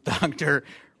up with Dr.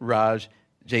 Raj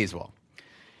Jaiswal.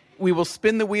 We will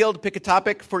spin the wheel to pick a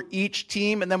topic for each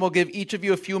team, and then we'll give each of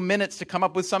you a few minutes to come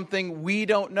up with something we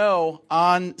don't know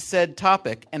on said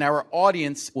topic, and our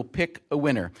audience will pick a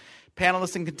winner.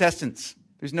 Panelists and contestants,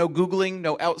 there's no Googling,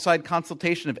 no outside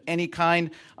consultation of any kind.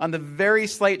 On the very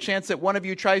slight chance that one of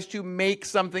you tries to make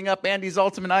something up, Andy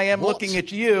Zaltzman, I am looking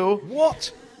at you.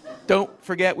 What? Don't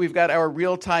forget, we've got our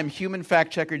real-time human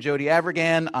fact-checker, Jody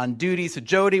Avergan, on duty. So,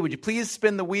 Jody, would you please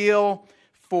spin the wheel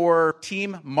for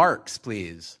Team Marks,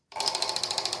 please?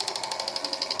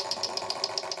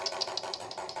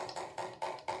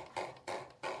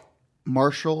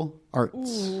 Martial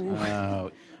arts. All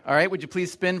right, would you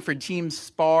please spin for Team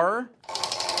Spar?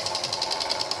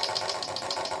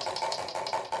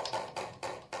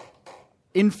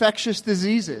 Infectious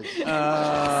diseases. You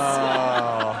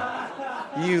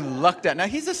lucked out. Now,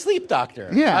 he's a sleep doctor.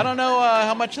 Yeah. I don't know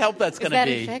how much help that's going to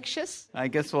be. Is that infectious? I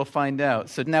guess we'll find out.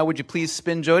 So now would you please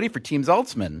spin, Jody, for Team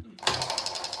Zaltzman?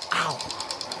 Ow.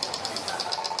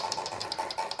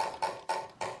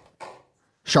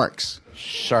 Sharks.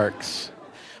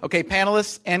 Okay,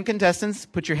 panelists and contestants,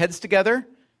 put your heads together.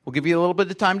 We'll give you a little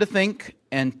bit of time to think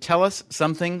and tell us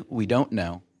something we don't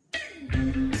know. I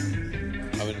mean,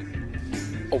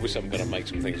 obviously I'm going to make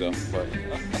some things up, but...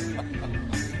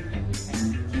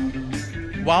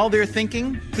 While they're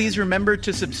thinking, please remember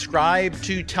to subscribe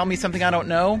to Tell Me Something I Don't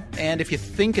Know. And if you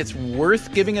think it's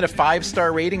worth giving it a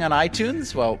 5-star rating on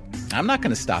iTunes, well, I'm not going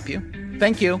to stop you.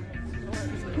 Thank you.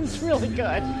 It's really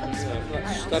good.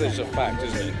 That is a fact,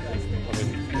 isn't it? I mean,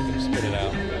 you can spit it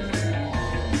out.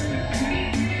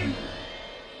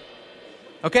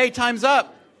 Okay, time's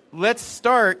up. Let's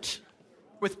start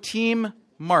with Team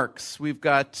Marks. We've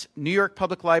got New York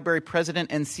Public Library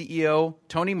President and CEO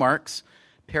Tony Marks,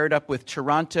 paired up with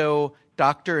Toronto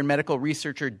doctor and medical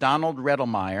researcher Donald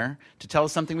Rettelmeyer to tell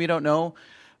us something we don't know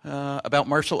about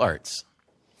martial arts.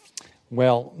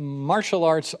 Well, martial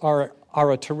arts are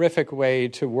are a terrific way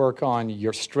to work on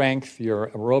your strength, your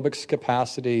aerobics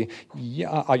capacity,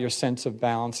 your sense of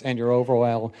balance, and your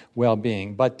overall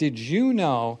well-being. But did you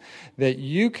know that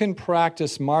you can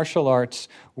practice martial arts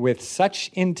with such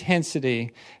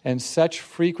intensity and such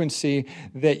frequency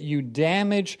that you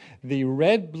damage the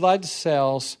red blood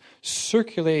cells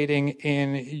circulating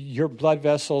in your blood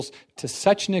vessels to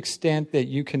such an extent that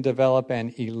you can develop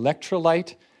an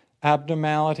electrolyte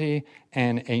abnormality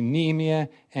and anemia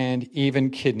and even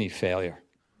kidney failure?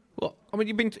 Well, I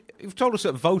mean, you've told us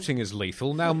that voting is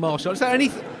lethal. Now martial arts.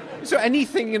 Is there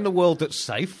anything in the world that's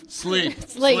safe? Sleep.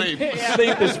 Sleep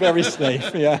is very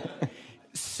safe, yeah.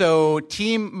 So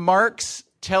Team Marks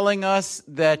telling us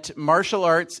that martial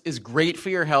arts is great for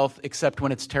your health, except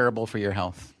when it's terrible for your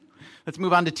health. Let's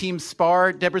move on to Team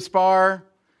Spar. Deborah Spar,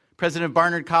 president of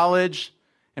Barnard College,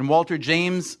 and Walter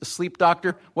James, a sleep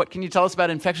doctor. What can you tell us about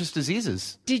infectious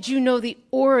diseases? Did you know the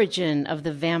origin of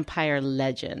the vampire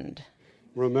legend?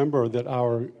 Remember that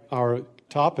our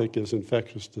topic is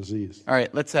infectious disease. All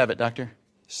right, let's have it, doctor.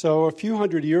 So a few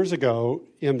hundred years ago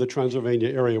in the Transylvania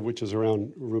area, which is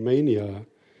around Romania,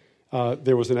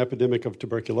 there was an epidemic of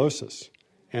tuberculosis.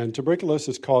 And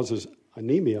tuberculosis causes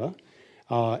anemia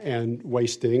and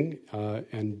wasting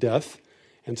and death.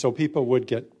 And so people would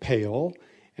get pale,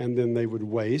 and then they would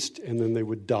waste, and then they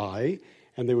would die,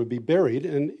 and they would be buried.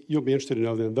 And you'll be interested to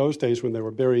know that in those days when they were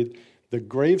buried, the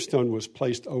gravestone was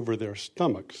placed over their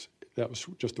stomachs. That was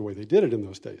just the way they did it in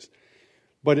those days.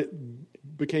 But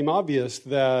it became obvious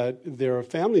that their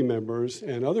family members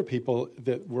and other people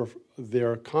that were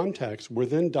their contacts were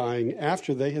then dying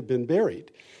after they had been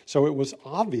buried. So it was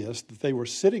obvious that they were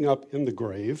sitting up in the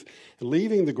grave,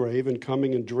 leaving the grave and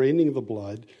coming and draining the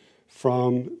blood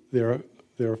from their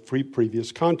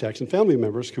previous contacts and family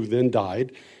members who then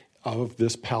died of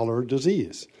this pallor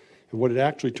disease. And what it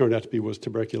actually turned out to be was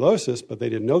tuberculosis, but they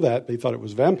didn't know that. They thought it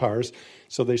was vampires.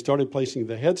 So they started placing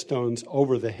the headstones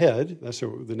over the head. That's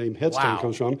where the name headstone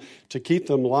comes from, to keep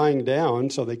them lying down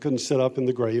so they couldn't sit up in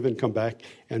the grave and come back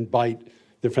and bite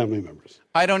their family members.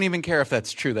 I don't even care if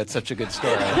that's true. That's such a good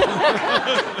story.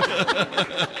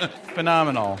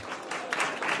 Phenomenal.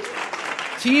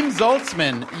 Team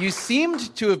Zaltzman, you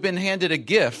seemed to have been handed a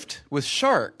gift with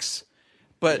sharks,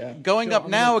 but going up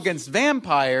now against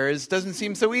vampires doesn't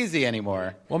seem so easy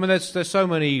anymore. Well, I mean, there's so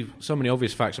many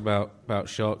obvious facts about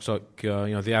sharks. Like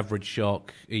the average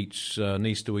shark needs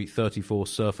to eat 34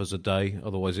 surfers a day,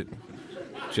 otherwise it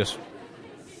just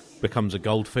becomes a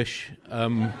goldfish.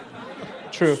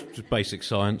 True. Just basic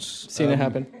science. Seen it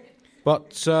happen.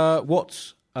 But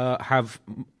what have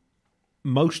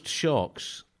most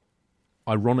sharks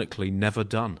ironically never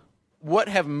done? What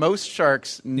have most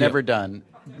sharks never done?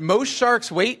 Most sharks,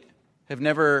 have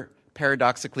never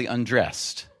paradoxically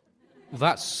undressed.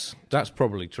 That's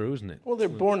probably true, isn't it? Well, they're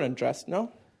born undressed,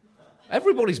 no?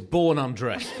 Everybody's born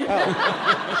undressed. Oh.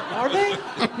 Are they?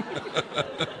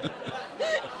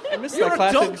 I missed You're that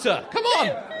classic. a doctor. Come on.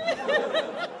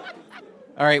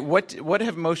 All right, what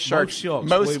have most sharks?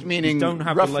 Most meaning we don't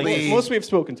have roughly. The latest. Most we've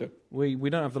spoken to. We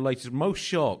don't have the latest. Most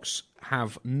sharks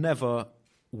have never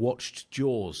watched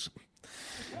Jaws.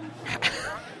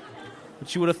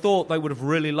 Which you would have thought they would have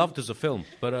really loved as a film,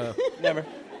 but never.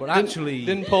 But actually,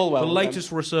 didn't pull well. The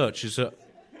latest research is that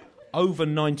over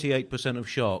 98% of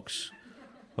sharks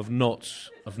have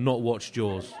not watched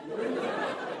Jaws.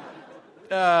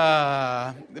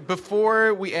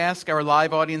 Before we ask our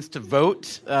live audience to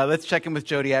vote, let's check in with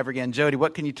Jody Avirgan. Jody,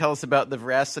 what can you tell us about the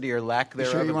veracity or lack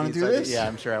thereof? Sure you want to do this? Yeah,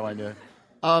 I'm sure I want to do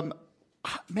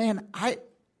it.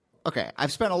 Okay,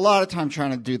 I've spent a lot of time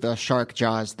trying to do the shark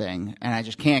Jaws thing, and I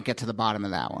just can't get to the bottom of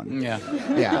that one. Yeah.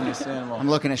 Understandable. I'm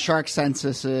looking at shark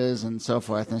censuses and so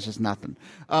forth, and it's just nothing.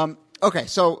 Okay,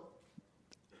 so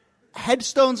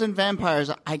headstones and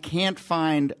vampires, I can't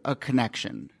find a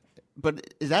connection.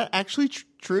 But is that actually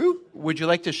true? Would you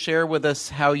like to share with us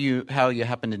how you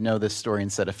happen to know this story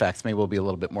instead of facts? Maybe we'll be a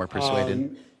little bit more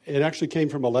persuaded. It actually came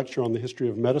from a lecture on the history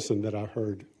of medicine that I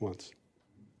heard once.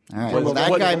 All right. Well,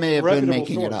 that guy may have been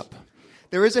making it up.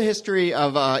 There is a history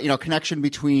of connection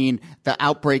between the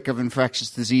outbreak of infectious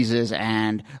diseases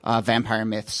and vampire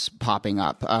myths popping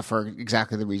up for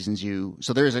exactly the reasons you.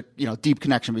 So there is a deep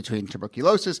connection between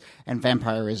tuberculosis and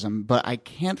vampirism, but I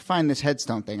can't find this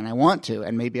headstone thing, and I want to,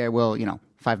 and maybe I will.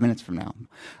 5 minutes from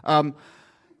now.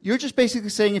 You're just basically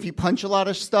saying if you punch a lot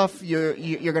of stuff, you're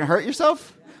going to hurt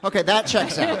yourself. Okay, that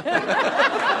checks out.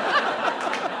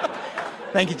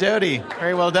 Thank you, Jody.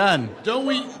 Very well done. Don't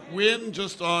we win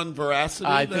just on veracity?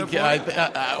 I think.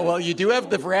 Well, you do have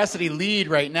the veracity lead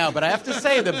right now, but I have to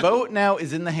say the vote now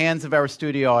is in the hands of our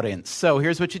studio audience. So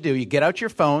here's what you do: you get out your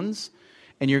phones,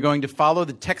 and you're going to follow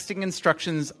the texting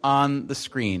instructions on the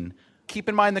screen. Keep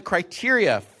in mind the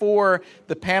criteria for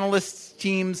the panelists'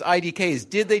 team's IDKs.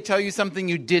 Did they tell you something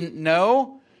you didn't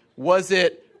know? Was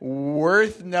it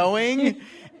worth knowing?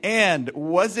 And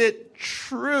was it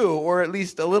true, or at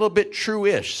least a little bit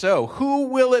true-ish? So who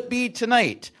will it be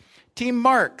tonight? Team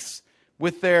Marks,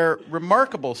 with their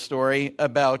remarkable story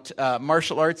about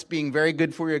martial arts being very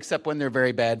good for you, except when they're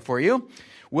very bad for you?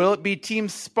 Will it be Team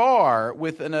Spar,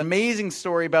 with an amazing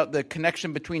story about the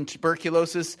connection between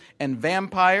tuberculosis and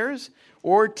vampires?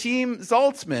 Or Team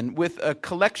Zaltzman, with a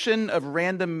collection of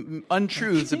random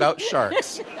untruths about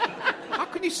sharks? How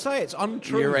can you say it's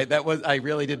untrue? You're right. I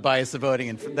really did bias the voting,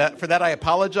 and for that I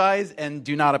apologize and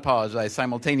do not apologize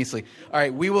simultaneously. All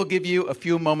right, we will give you a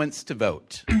few moments to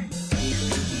vote.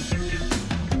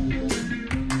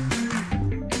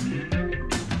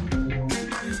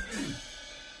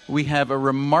 We have a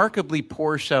remarkably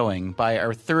poor showing by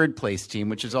our third place team,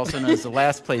 which is also known as the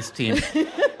last place team.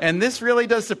 And this really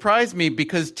does surprise me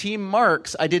because Team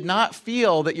Marks, I did not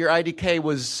feel that your IDK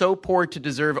was so poor to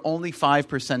deserve only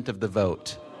 5% of the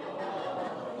vote.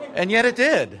 And yet it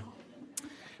did.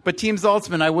 But Team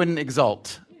Zaltzman, I wouldn't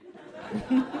exult.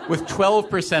 With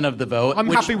 12% of the vote. I'm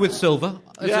happy with silver.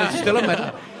 It's still a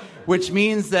medal. Which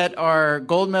means that our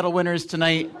gold medal winners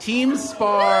tonight, Team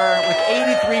Spar with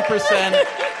 83%.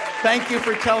 Thank you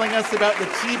for telling us about the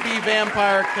TB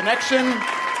Vampire connection.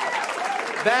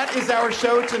 That is our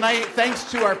show tonight. Thanks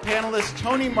to our panelists,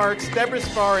 Tony Marks, Deborah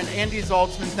Spar, and Andy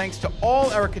Zaltzman. Thanks to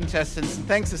all our contestants, and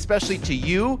thanks especially to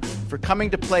you for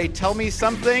coming to play Tell Me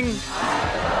Something.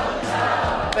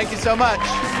 Thank you so much.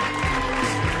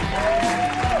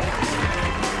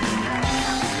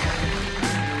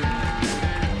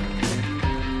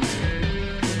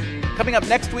 Coming up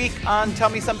next week on Tell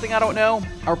Me Something I Don't Know,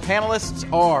 our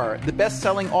panelists are the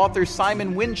best-selling author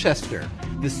Simon Winchester,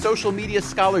 the social media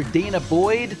scholar Dana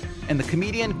Boyd, and the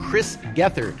comedian Chris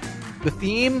Gethard. The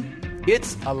theme,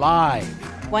 it's alive.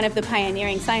 One of the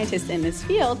pioneering scientists in this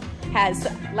field has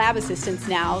lab assistants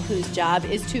now whose job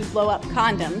is to blow up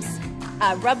condoms,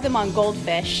 rub them on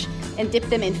goldfish, and dip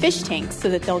them in fish tanks so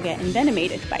that they'll get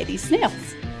envenomated by these snails.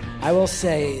 I will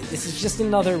say this is just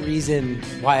another reason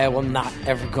why I will not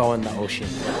ever go in the ocean.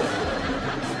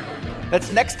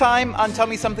 That's next time on Tell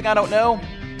Me Something I Don't Know.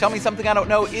 Tell Me Something I Don't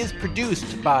Know is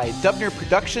produced by Dubner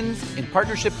Productions in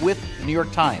partnership with the New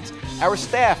York Times. Our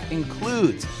staff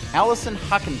includes Allison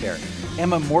Hockenberry,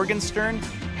 Emma Morgenstern,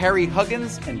 Harry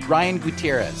Huggins, and Brian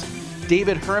Gutierrez.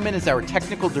 David Herman is our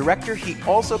technical director. He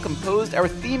also composed our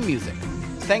theme music.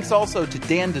 Thanks also to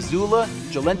Dan DeZula,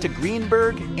 Jolenta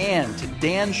Greenberg, and to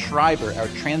Dan Schreiber, our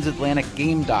transatlantic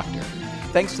game doctor.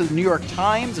 Thanks to the New York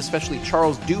Times, especially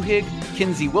Charles Duhigg,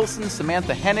 Kinsey Wilson,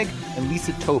 Samantha Hennig, and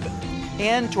Lisa Tobin.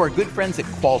 And to our good friends at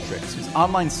Qualtrics, whose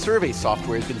online survey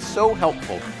software has been so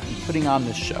helpful in putting on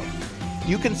this show.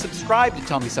 You can subscribe to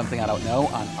Tell Me Something I Don't Know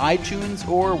on iTunes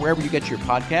or wherever you get your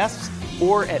podcasts,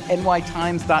 or at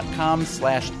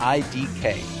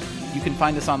nytimes.com/IDK. You can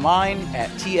find us online at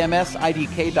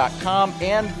tmsidk.com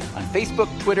and on Facebook,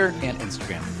 Twitter, and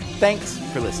Instagram. Thanks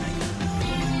for listening.